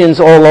Christians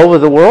all over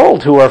the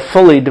world who are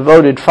fully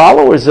devoted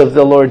followers of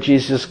the Lord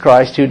Jesus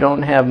Christ who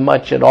don't have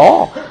much at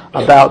all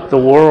about the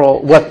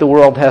world, what the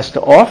world has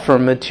to offer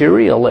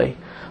materially.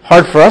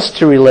 Hard for us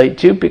to relate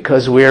to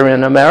because we're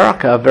in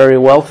America, a very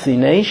wealthy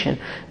nation,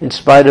 in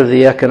spite of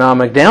the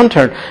economic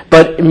downturn.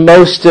 But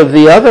most of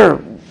the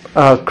other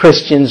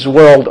Christians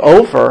world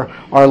over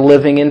are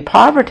living in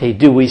poverty.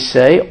 Do we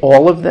say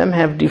all of them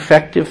have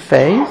defective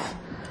faith?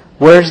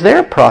 Where's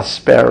their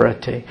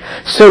prosperity?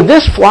 So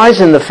this flies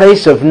in the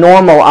face of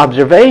normal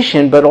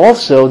observation, but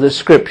also the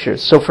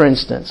Scriptures. So for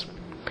instance,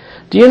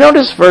 do you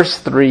notice verse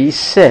 3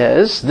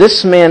 says,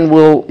 this man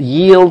will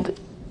yield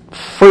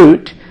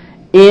fruit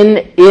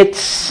in its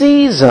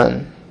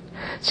season.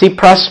 See,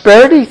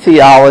 prosperity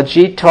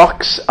theology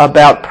talks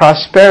about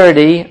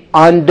prosperity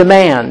on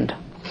demand.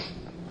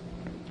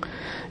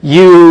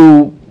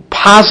 You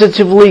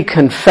positively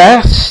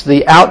confess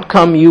the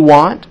outcome you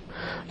want.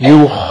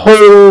 You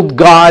hold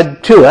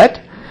God to it,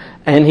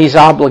 and He's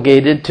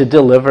obligated to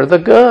deliver the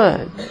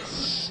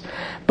goods.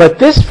 But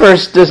this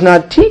verse does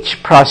not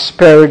teach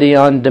prosperity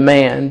on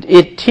demand.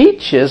 It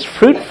teaches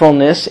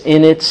fruitfulness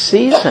in its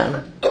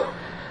season.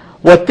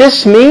 What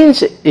this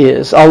means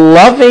is a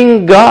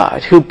loving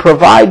God who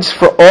provides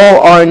for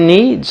all our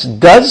needs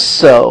does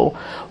so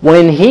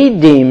when He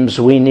deems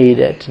we need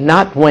it,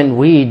 not when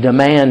we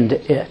demand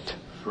it.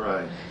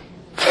 Right.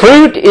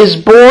 Fruit is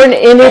born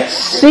in its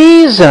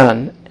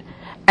season,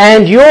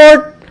 and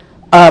your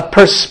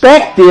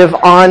perspective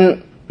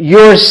on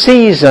your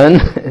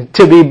season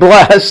to be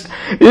blessed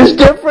is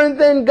different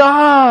than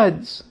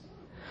God's.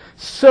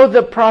 So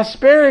the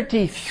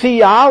prosperity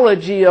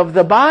theology of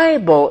the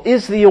Bible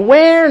is the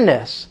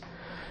awareness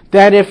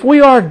that if we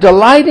are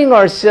delighting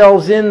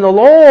ourselves in the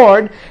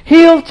Lord,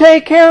 He'll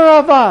take care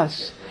of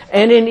us.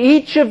 And in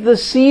each of the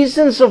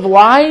seasons of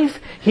life,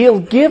 He'll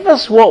give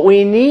us what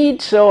we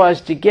need so as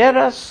to get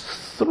us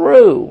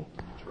through.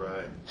 That's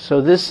right.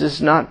 So this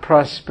is not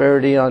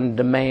prosperity on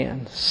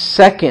demand.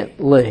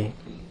 Secondly,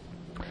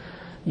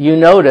 you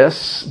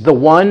notice the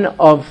one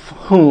of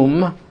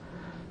whom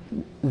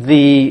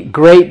the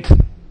great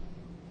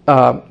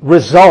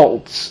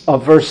results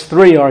of verse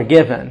 3 are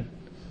given.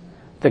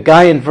 The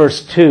guy in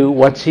verse 2,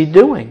 what's he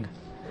doing?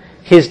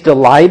 His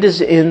delight is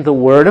in the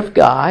Word of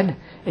God,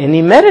 and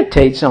he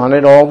meditates on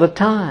it all the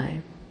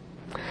time.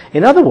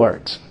 In other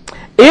words,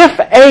 if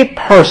a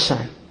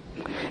person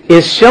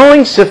is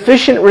showing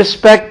sufficient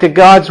respect to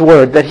God's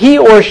Word, that he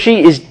or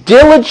she is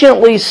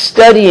diligently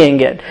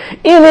studying it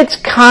in its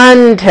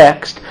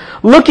context,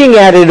 looking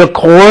at it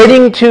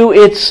according to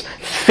its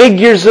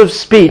figures of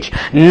speech,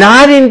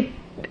 not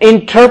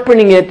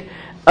interpreting it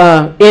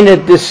in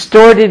a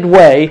distorted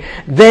way,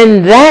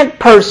 then that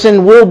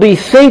person will be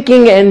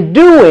thinking and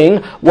doing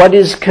what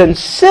is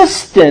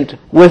consistent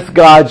with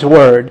God's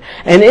Word.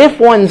 And if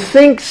one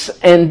thinks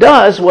and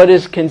does what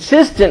is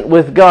consistent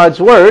with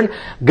God's Word,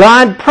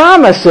 God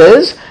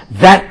promises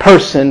that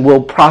person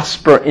will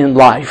prosper in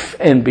life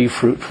and be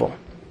fruitful.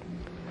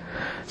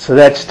 So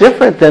that's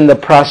different than the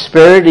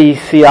prosperity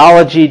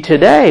theology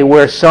today,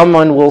 where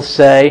someone will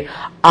say,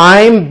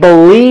 I'm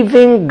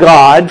believing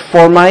God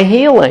for my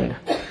healing.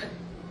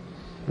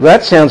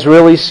 That sounds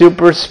really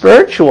super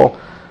spiritual.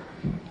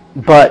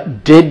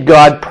 But did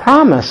God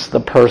promise the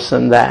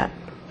person that?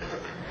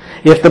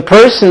 If the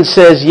person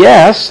says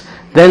yes,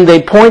 then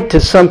they point to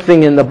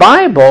something in the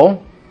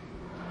Bible.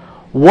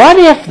 What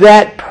if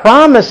that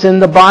promise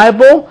in the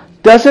Bible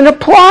doesn't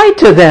apply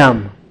to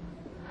them.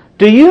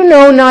 Do you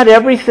know not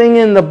everything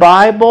in the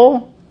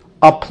Bible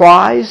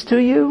applies to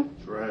you?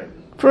 Right.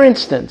 For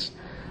instance,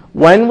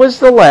 when was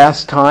the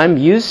last time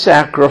you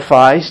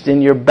sacrificed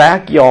in your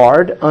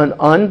backyard an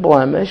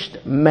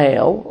unblemished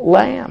male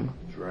lamb?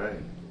 That's right.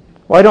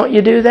 Why don't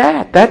you do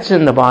that? That's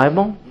in the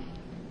Bible.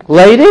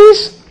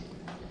 Ladies,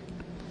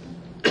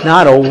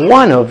 not a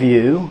one of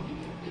you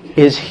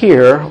is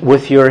here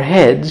with your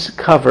heads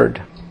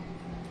covered.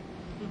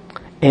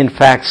 In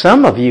fact,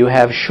 some of you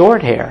have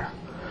short hair.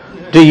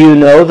 Do you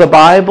know the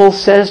Bible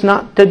says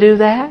not to do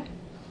that?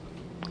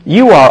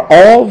 You are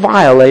all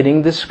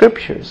violating the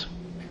Scriptures.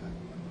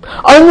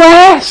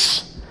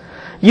 Unless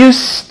you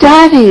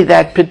study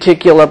that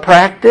particular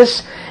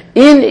practice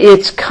in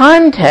its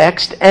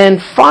context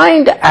and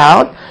find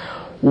out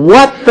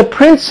what the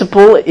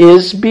principle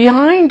is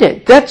behind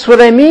it. That's what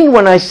I mean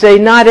when I say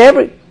not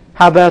every...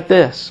 How about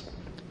this?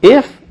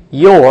 If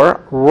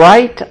your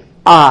right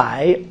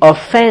eye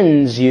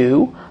offends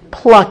you,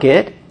 pluck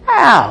it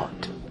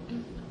out.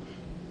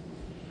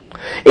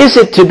 Is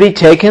it to be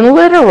taken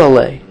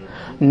literally?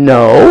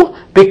 No,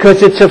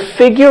 because it's a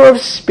figure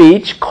of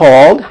speech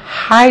called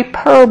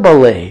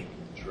hyperbole.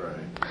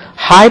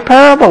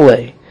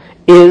 Hyperbole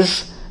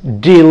is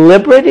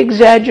deliberate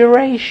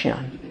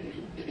exaggeration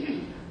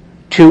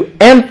to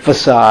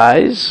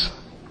emphasize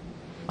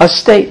a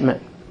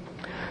statement.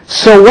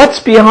 So what's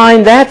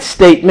behind that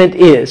statement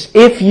is,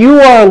 if you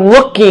are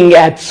looking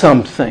at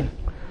something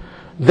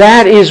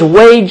that is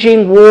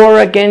waging war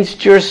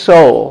against your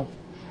soul,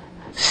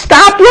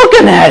 stop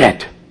looking at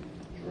it.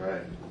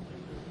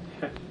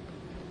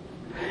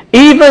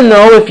 Even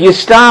though if you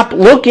stop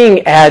looking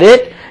at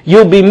it,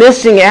 you'll be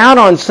missing out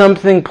on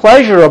something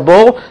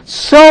pleasurable,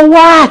 so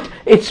what?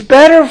 It's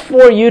better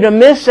for you to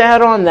miss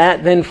out on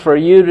that than for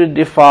you to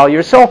defile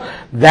your soul.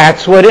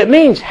 That's what it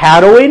means.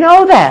 How do we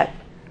know that?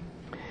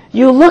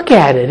 You look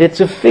at it. It's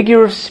a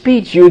figure of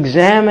speech. You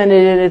examine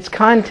it in its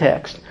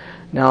context.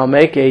 Now, I'll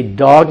make a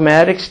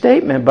dogmatic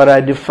statement, but I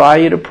defy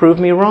you to prove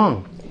me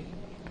wrong.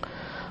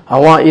 I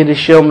want you to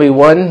show me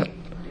one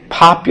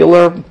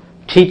popular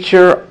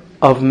teacher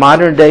of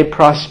modern-day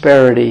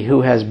prosperity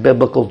who has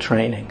biblical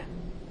training.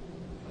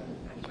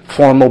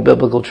 Formal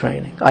biblical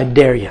training. I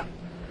dare you.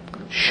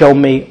 Show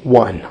me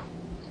one.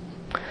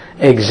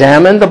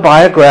 Examine the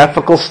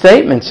biographical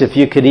statements, if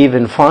you could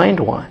even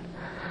find one,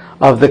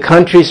 of the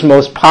country's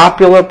most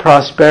popular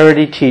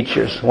prosperity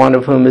teachers, one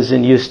of whom is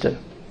in Houston.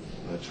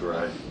 That's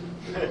right.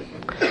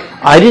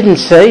 I didn't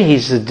say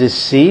he's a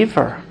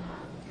deceiver.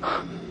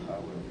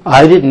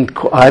 I'm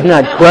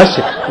not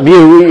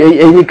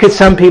questioning.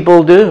 Some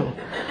people do.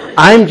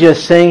 I'm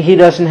just saying he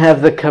doesn't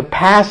have the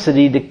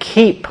capacity to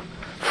keep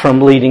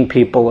from leading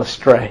people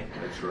astray.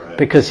 That's right.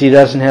 Because he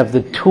doesn't have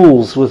the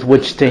tools with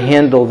which to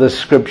handle the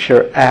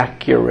Scripture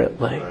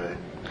accurately. Right.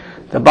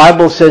 The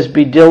Bible says,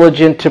 be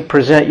diligent to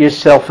present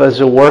yourself as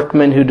a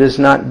workman who does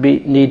not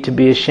need to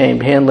be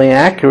ashamed, handling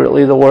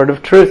accurately the word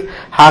of truth.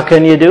 How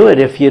can you do it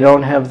if you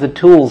don't have the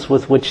tools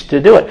with which to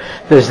do it?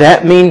 Does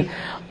that mean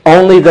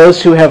only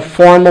those who have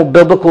formal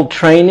biblical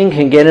training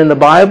can get in the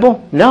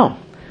Bible? No.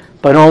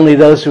 But only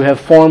those who have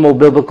formal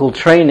biblical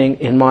training,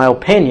 in my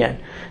opinion,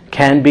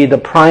 can be the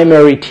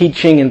primary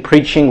teaching and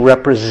preaching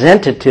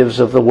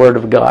representatives of the Word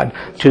of God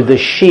to the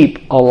sheep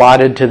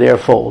allotted to their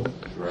fold.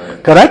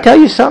 Right. Could I tell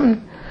you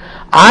something?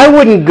 I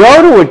wouldn't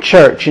go to a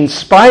church, in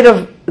spite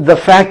of the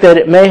fact that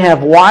it may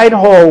have wide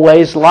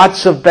hallways,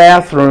 lots of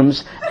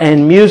bathrooms,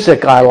 and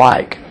music I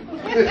like,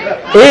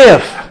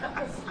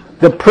 if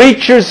the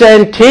preachers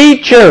and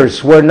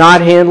teachers were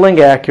not handling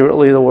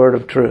accurately the word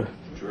of truth.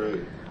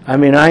 I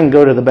mean, I can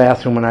go to the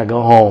bathroom when I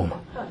go home.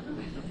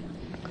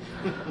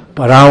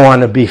 But I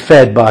want to be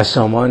fed by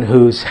someone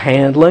who's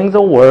handling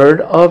the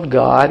Word of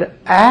God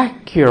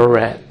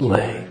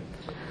accurately.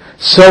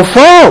 So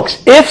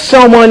folks, if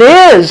someone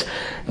is,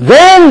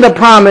 then the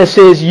promise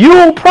is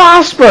you'll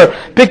prosper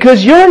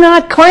because you're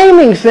not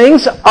claiming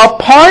things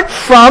apart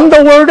from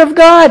the Word of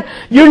God.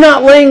 You're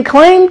not laying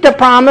claim to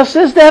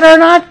promises that are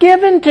not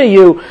given to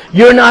you.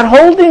 You're not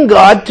holding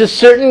God to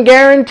certain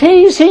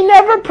guarantees He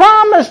never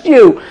promised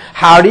you.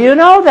 How do you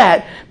know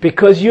that?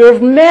 Because you're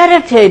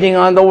meditating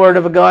on the Word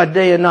of God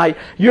day and night.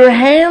 You're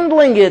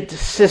handling it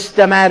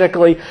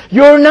systematically.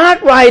 You're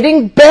not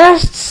writing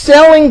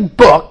best-selling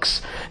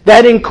books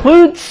that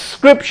include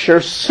Scripture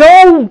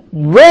so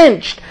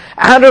wrenched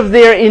out of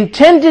their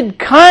intended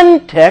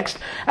context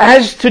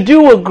as to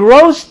do a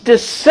gross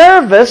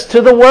disservice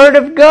to the Word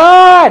of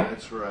God.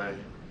 That's right.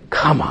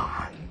 Come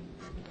on.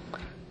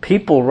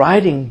 People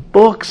writing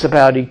books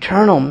about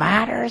eternal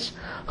matters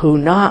who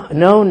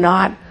know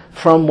not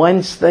from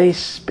whence they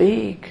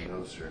speak.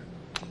 No, sir.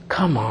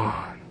 Come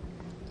on.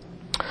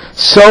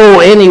 So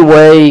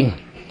anyway,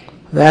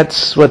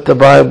 that's what the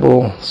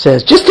Bible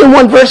says. Just in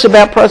one verse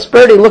about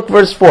prosperity, look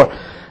verse 4.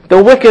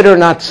 The wicked are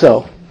not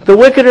so. The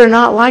wicked are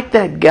not like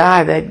that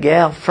guy, that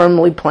gal,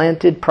 firmly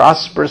planted,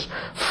 prosperous,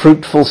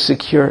 fruitful,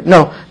 secure.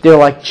 No, they're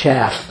like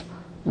chaff,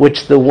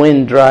 which the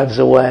wind drives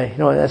away. You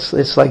know,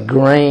 it's like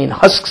grain,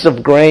 husks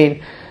of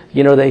grain.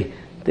 You know, they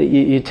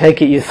You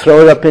take it, you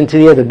throw it up into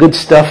the air, the good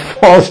stuff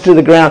falls to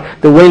the ground,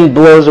 the wind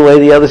blows away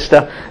the other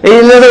stuff.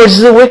 In other words,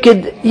 the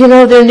wicked,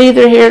 they're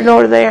neither here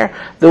nor there.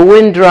 The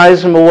wind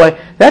drives them away.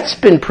 That's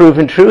been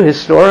proven true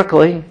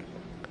historically.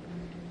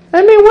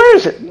 I mean, where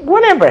is it?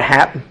 Whatever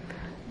happened?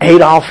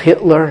 Adolf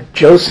Hitler,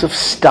 Joseph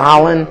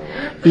Stalin,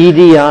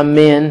 Idi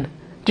Amin.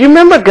 Do you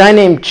remember a guy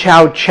named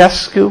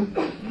Ceausescu?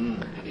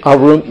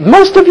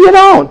 Most of you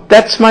don't.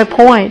 That's my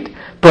point.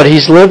 But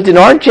he's lived in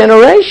our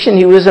generation.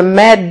 He was a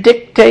mad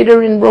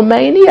dictator in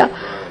Romania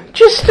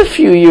just a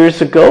few years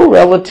ago,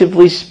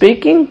 relatively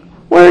speaking.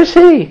 Where is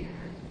he?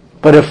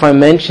 But if I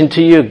mention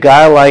to you a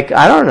guy like,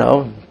 I don't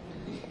know,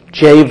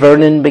 J.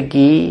 Vernon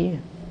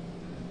McGee,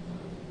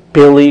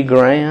 Billy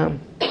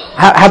Graham.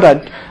 How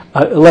about,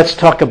 let's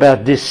talk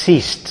about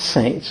deceased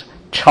saints.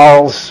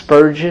 Charles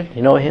Spurgeon,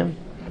 you know him?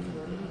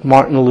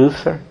 Martin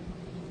Luther.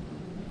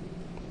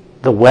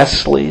 The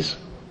Wesleys.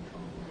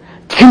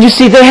 Can you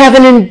see, they have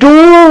an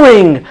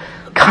enduring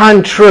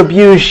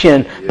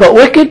contribution. But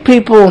wicked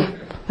people,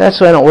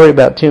 that's why I don't worry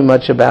about too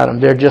much about them.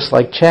 They're just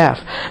like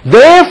chaff.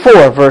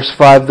 Therefore, verse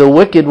 5, the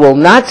wicked will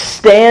not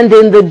stand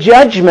in the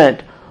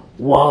judgment.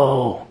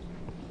 Whoa.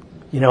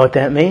 You know what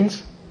that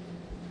means?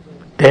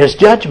 There's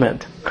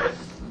judgment.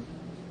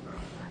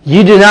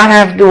 You do not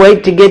have to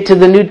wait to get to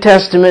the New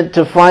Testament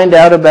to find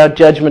out about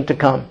judgment to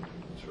come.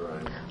 That's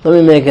right.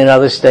 Let me make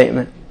another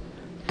statement.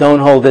 Don't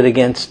hold it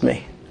against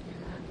me.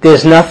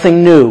 There's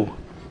nothing new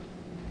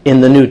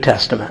in the New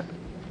Testament.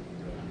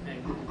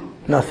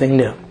 Nothing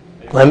new.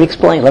 Let me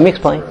explain.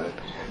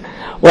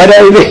 What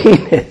I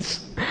mean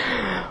is,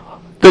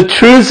 the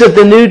truths of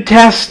the New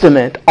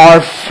Testament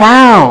are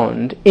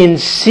found in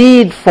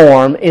seed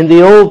form in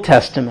the Old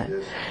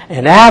Testament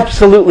and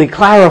absolutely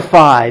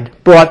clarified,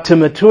 brought to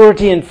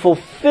maturity and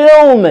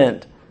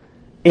fulfillment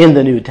in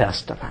the New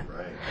Testament.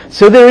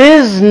 So there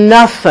is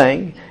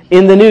nothing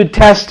in the New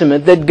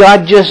Testament that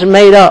God just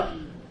made up.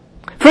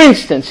 For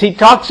instance, he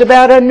talks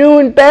about a new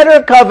and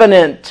better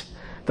covenant.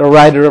 The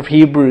writer of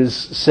Hebrews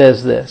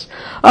says this.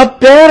 A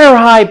better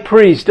high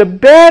priest, a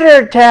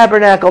better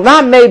tabernacle,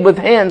 not made with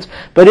hands,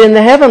 but in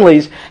the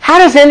heavenlies. How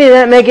does any of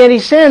that make any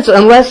sense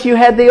unless you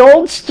had the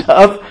old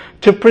stuff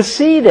to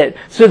precede it?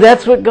 So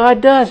that's what God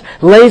does.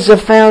 Lays a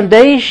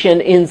foundation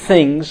in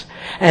things,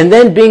 and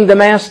then being the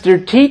master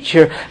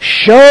teacher,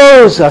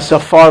 shows us a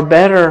far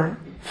better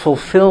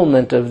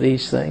fulfillment of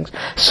these things.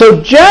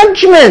 So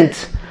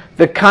judgment,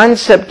 the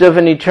concept of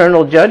an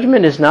eternal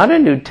judgment, is not a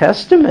New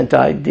Testament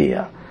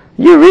idea.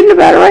 You're reading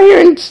about it right here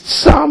in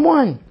Psalm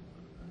 1.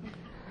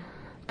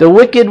 The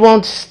wicked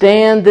won't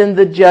stand in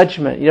the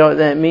judgment. You know what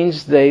that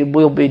means? They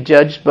will be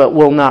judged but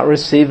will not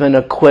receive an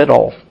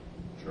acquittal.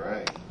 That's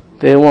right.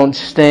 They won't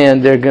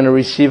stand. They're going to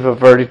receive a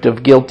verdict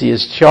of guilty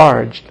as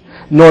charged.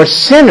 Nor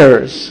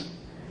sinners.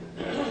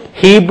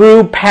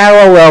 Hebrew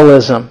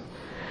parallelism.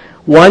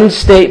 One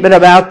statement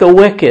about the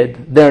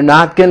wicked, they're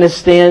not going to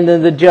stand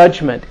in the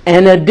judgment.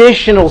 An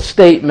additional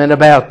statement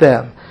about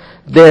them,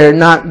 they're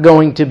not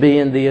going to be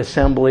in the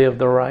assembly of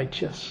the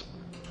righteous.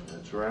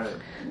 That's right.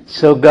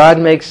 So God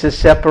makes a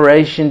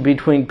separation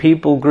between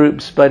people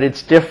groups, but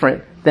it's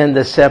different than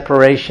the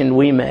separation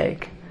we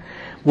make.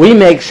 We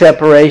make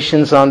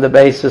separations on the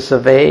basis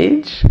of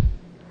age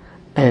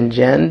and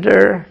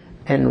gender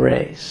and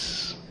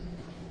race.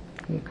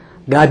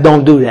 God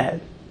don't do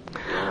that.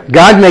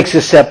 God makes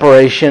a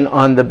separation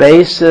on the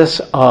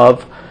basis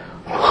of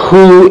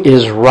who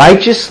is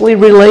righteously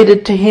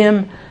related to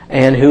Him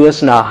and who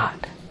is not.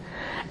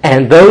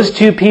 And those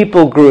two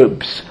people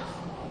groups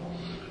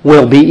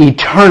will be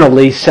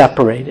eternally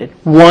separated.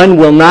 One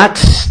will not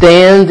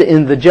stand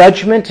in the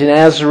judgment, and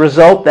as a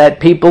result, that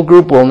people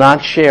group will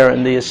not share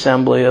in the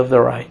assembly of the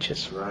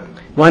righteous. Right.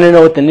 Want to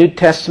know what the New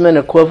Testament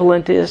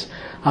equivalent is?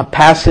 A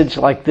passage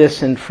like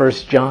this in 1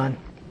 John.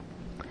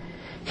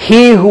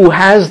 He who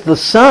has the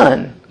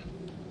Son,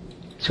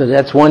 so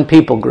that's one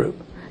people group.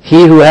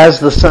 He who has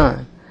the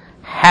Son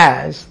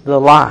has the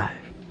life.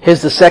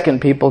 Here's the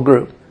second people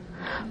group.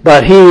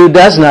 But he who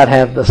does not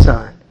have the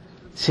Son,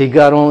 see,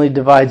 God only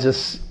divides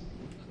us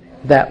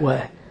that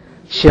way,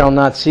 shall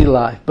not see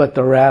life, but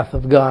the wrath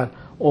of God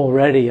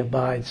already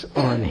abides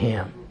on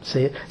him.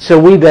 See, so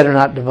we better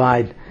not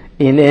divide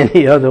in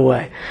any other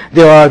way.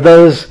 There are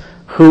those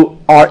who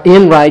are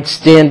in right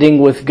standing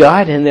with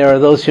God, and there are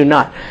those who are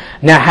not.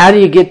 Now, how do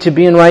you get to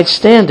be in right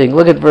standing?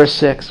 Look at verse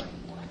 6.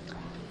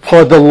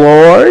 For the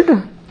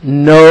Lord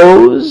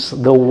knows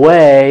the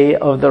way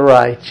of the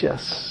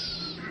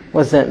righteous.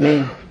 What does that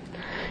mean?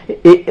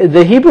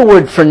 The Hebrew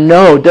word for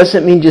know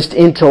doesn't mean just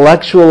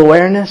intellectual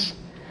awareness.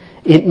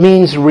 It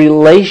means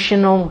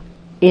relational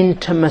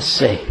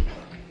intimacy.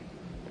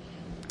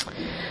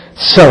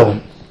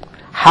 So,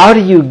 how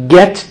do you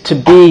get to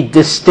be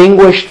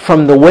distinguished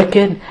from the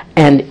wicked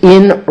and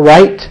in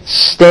right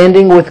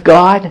standing with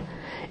God?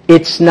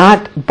 It's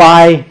not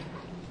by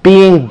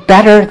being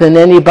better than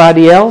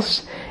anybody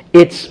else.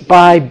 It's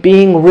by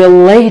being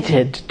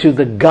related to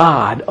the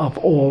God of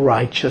all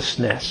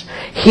righteousness.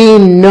 He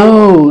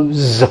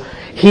knows.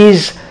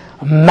 He's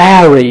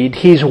married.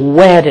 He's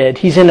wedded.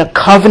 He's in a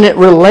covenant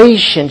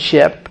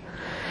relationship.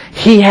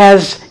 He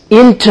has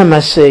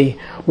intimacy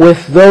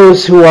with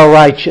those who are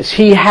righteous.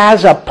 He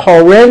has a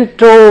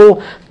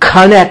parental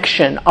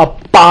connection, a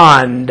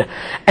bond,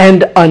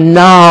 and a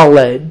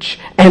knowledge,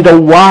 and a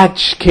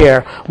watch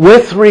care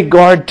with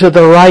regard to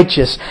the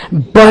righteous.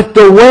 But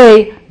the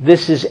way,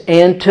 this is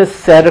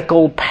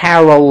antithetical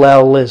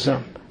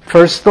parallelism.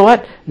 First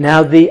thought,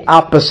 now the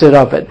opposite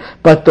of it.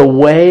 But the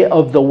way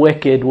of the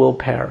wicked will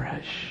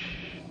perish.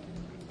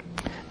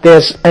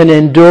 There's an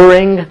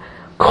enduring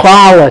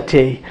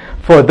quality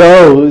for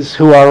those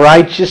who are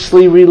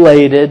righteously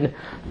related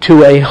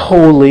to a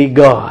holy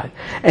God.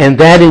 And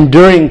that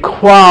enduring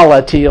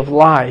quality of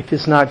life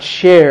is not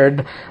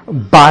shared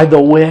by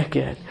the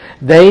wicked.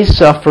 They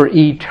suffer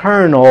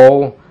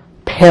eternal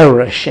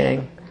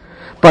perishing.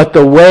 But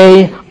the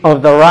way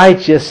of the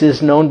righteous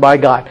is known by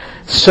God.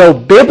 So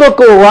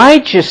biblical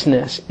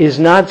righteousness is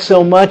not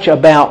so much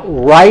about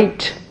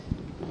right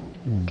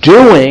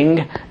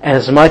doing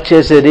as much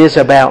as it is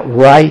about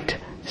right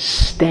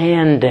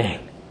standing.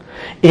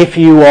 If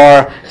you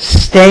are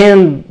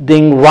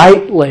standing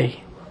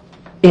rightly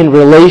in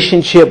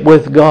relationship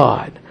with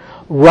God,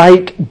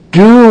 right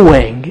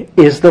doing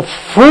is the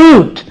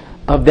fruit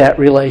of that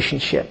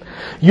relationship.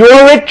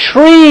 You're a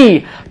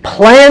tree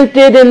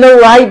planted in the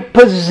right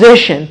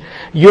position.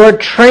 You're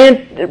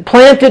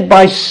planted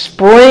by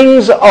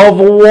springs of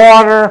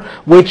water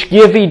which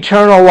give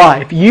eternal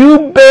life.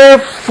 You bear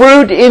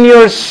fruit in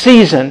your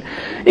season.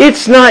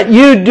 It's not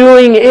you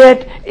doing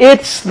it.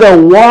 It's the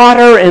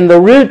water and the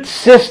root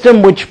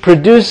system which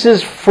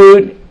produces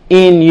fruit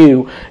in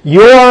you.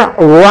 Your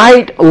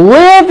right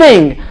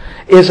living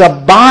is a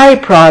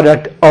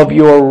byproduct of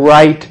your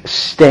right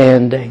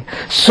standing.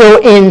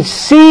 So in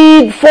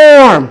seed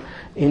form,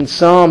 in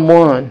Psalm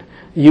 1,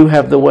 you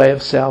have the way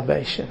of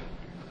salvation.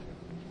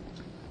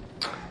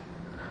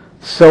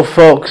 So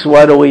folks,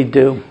 what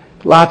do?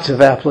 Lots of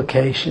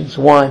applications.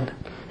 One,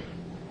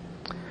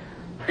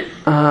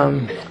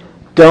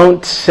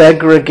 don't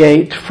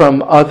segregate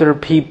from other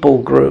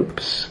people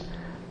groups.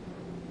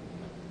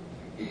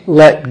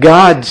 Let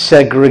God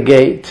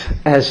segregate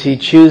as He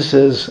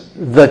chooses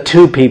the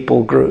two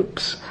people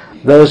groups,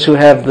 those who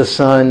have the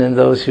Son and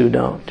those who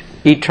don't,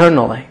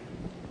 eternally.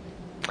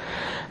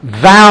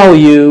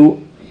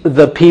 Value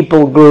the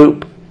people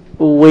group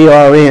we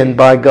are in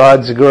by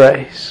God's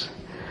grace,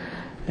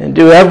 and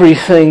do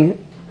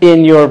everything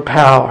in your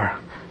power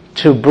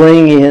to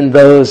bring in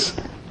those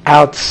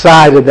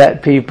outside of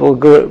that people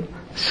group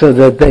so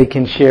that they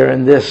can share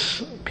in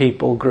this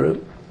people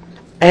group.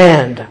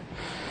 And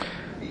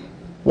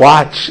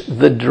watch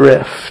the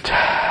drift,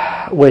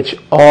 which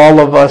all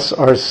of us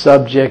are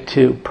subject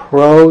to.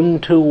 Prone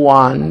to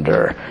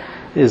wander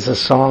is a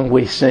song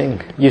we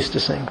used to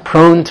sing.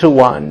 Prone to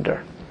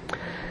wander.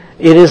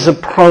 It is a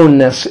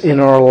proneness in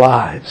our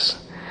lives.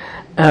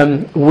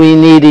 We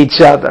need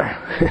each other.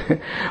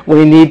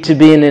 We need to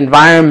be in an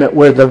environment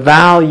where the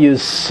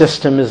values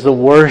system is the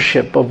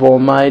worship of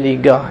Almighty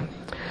God,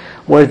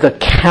 where the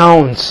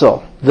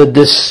counsel, the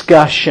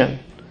discussion,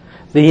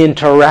 the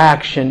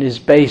interaction is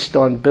based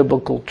on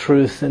biblical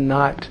truth and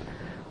not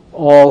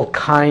all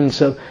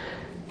kinds of...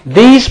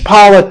 These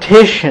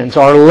politicians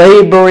are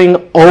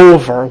laboring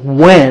over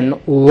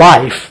when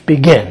life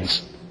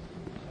begins.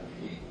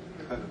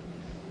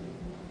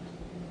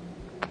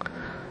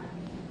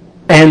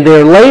 And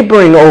they're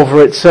laboring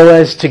over it so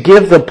as to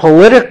give the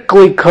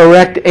politically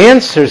correct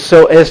answers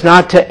so as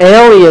not to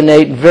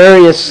alienate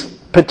various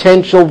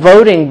potential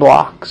voting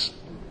blocks.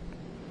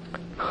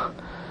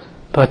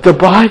 But the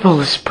Bible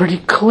is pretty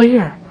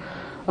clear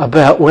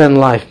about when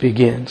life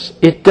begins.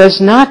 It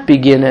does not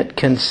begin at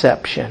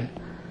conception.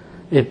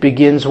 It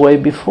begins way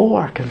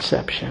before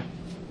conception.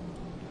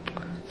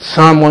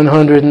 Psalm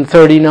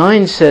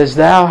 139 says,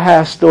 "Thou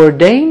hast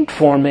ordained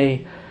for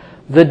me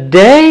the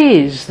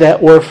days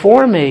that were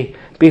for me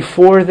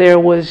before there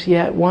was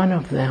yet one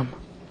of them."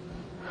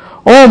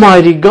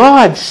 Almighty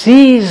God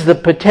sees the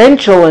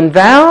potential and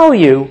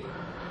value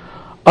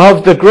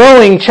of the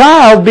growing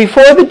child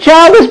before the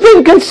child has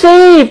been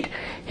conceived.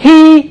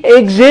 He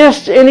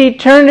exists in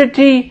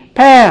eternity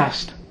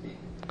past.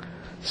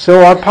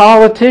 So our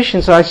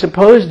politicians, I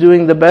suppose,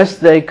 doing the best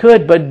they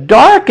could, but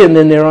darkened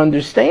in their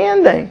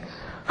understanding,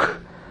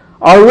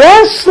 are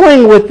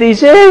wrestling with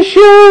these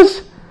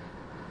issues.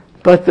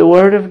 But the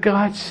Word of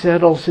God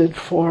settles it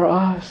for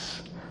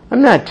us.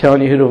 I'm not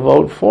telling you who to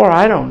vote for.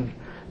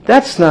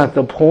 That's not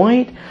the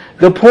point.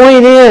 The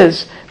point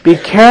is, be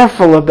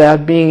careful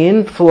about being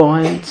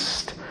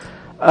influenced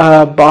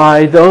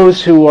by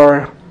those who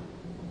are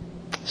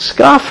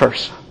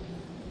scoffers.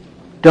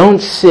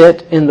 Don't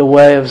sit in the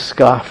way of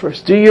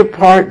scoffers. Do your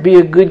part. Be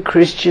a good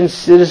Christian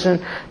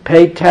citizen.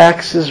 Pay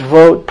taxes,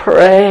 vote,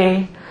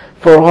 pray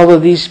for all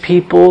of these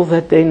people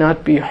that they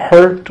not be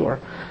hurt or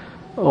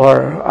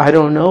I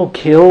don't know,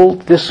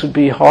 killed. This would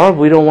be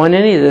horrible. We don't want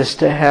any of this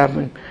to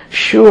happen.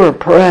 Sure,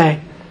 pray.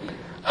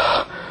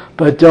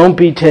 But don't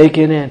be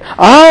taken in.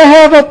 I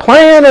have a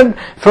plan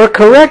for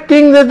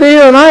correcting the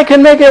deal and I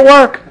can make it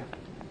work.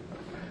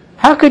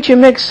 How could you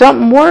make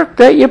something work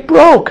that you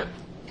broke?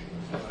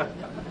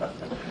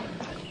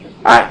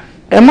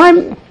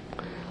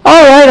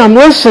 All right, I'm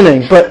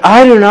listening, but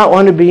I do not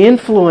want to be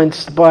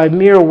influenced by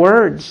mere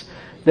words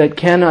that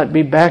cannot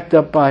be backed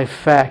up by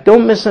fact.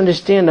 Don't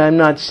misunderstand, I'm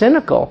not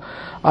cynical.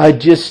 I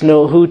just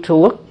know who to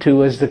look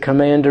to as the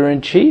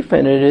commander-in-chief,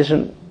 and it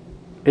isn't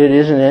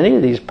any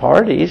of these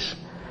parties.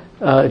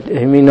 I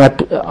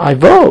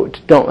vote.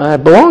 I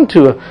belong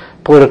to a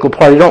political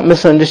party. Don't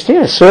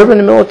misunderstand. I serve in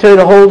the military,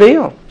 the whole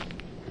deal.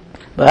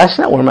 But that's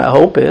not where my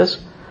hope is.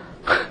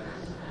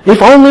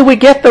 If only we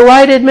get the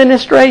right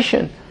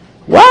administration.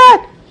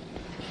 What?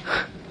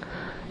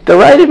 The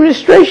right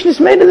administration is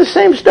made of the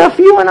same stuff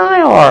you and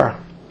I are.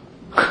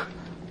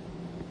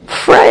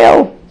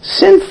 Frail,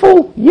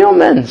 sinful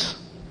humans.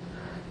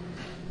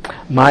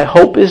 My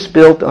hope is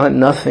built on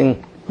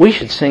nothing. We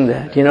should sing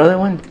that. You know that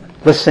one?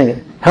 Let's sing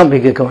it. Help me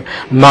get going.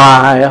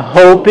 My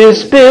hope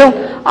is built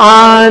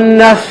on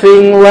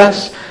nothing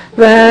less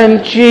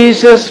than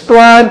Jesus'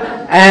 blood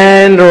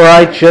and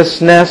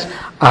righteousness.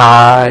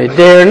 I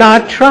dare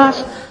not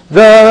trust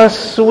the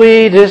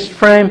sweetest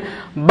frame,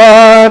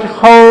 but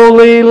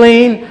wholly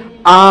lean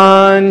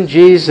on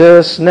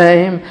Jesus'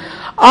 name.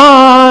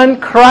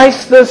 On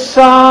Christ the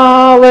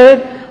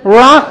solid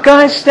rock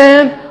I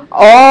stand.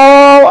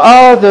 All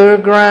other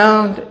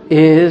ground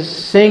is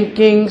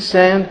sinking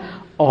sand.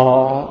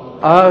 All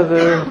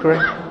other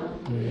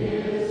ground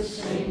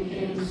is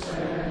sinking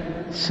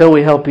sand. So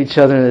we help each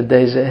other in the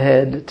days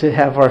ahead to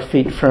have our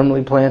feet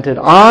firmly planted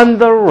on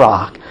the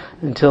rock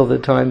until the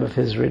time of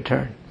His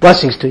return.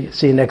 Blessings to you.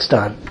 See you next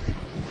time.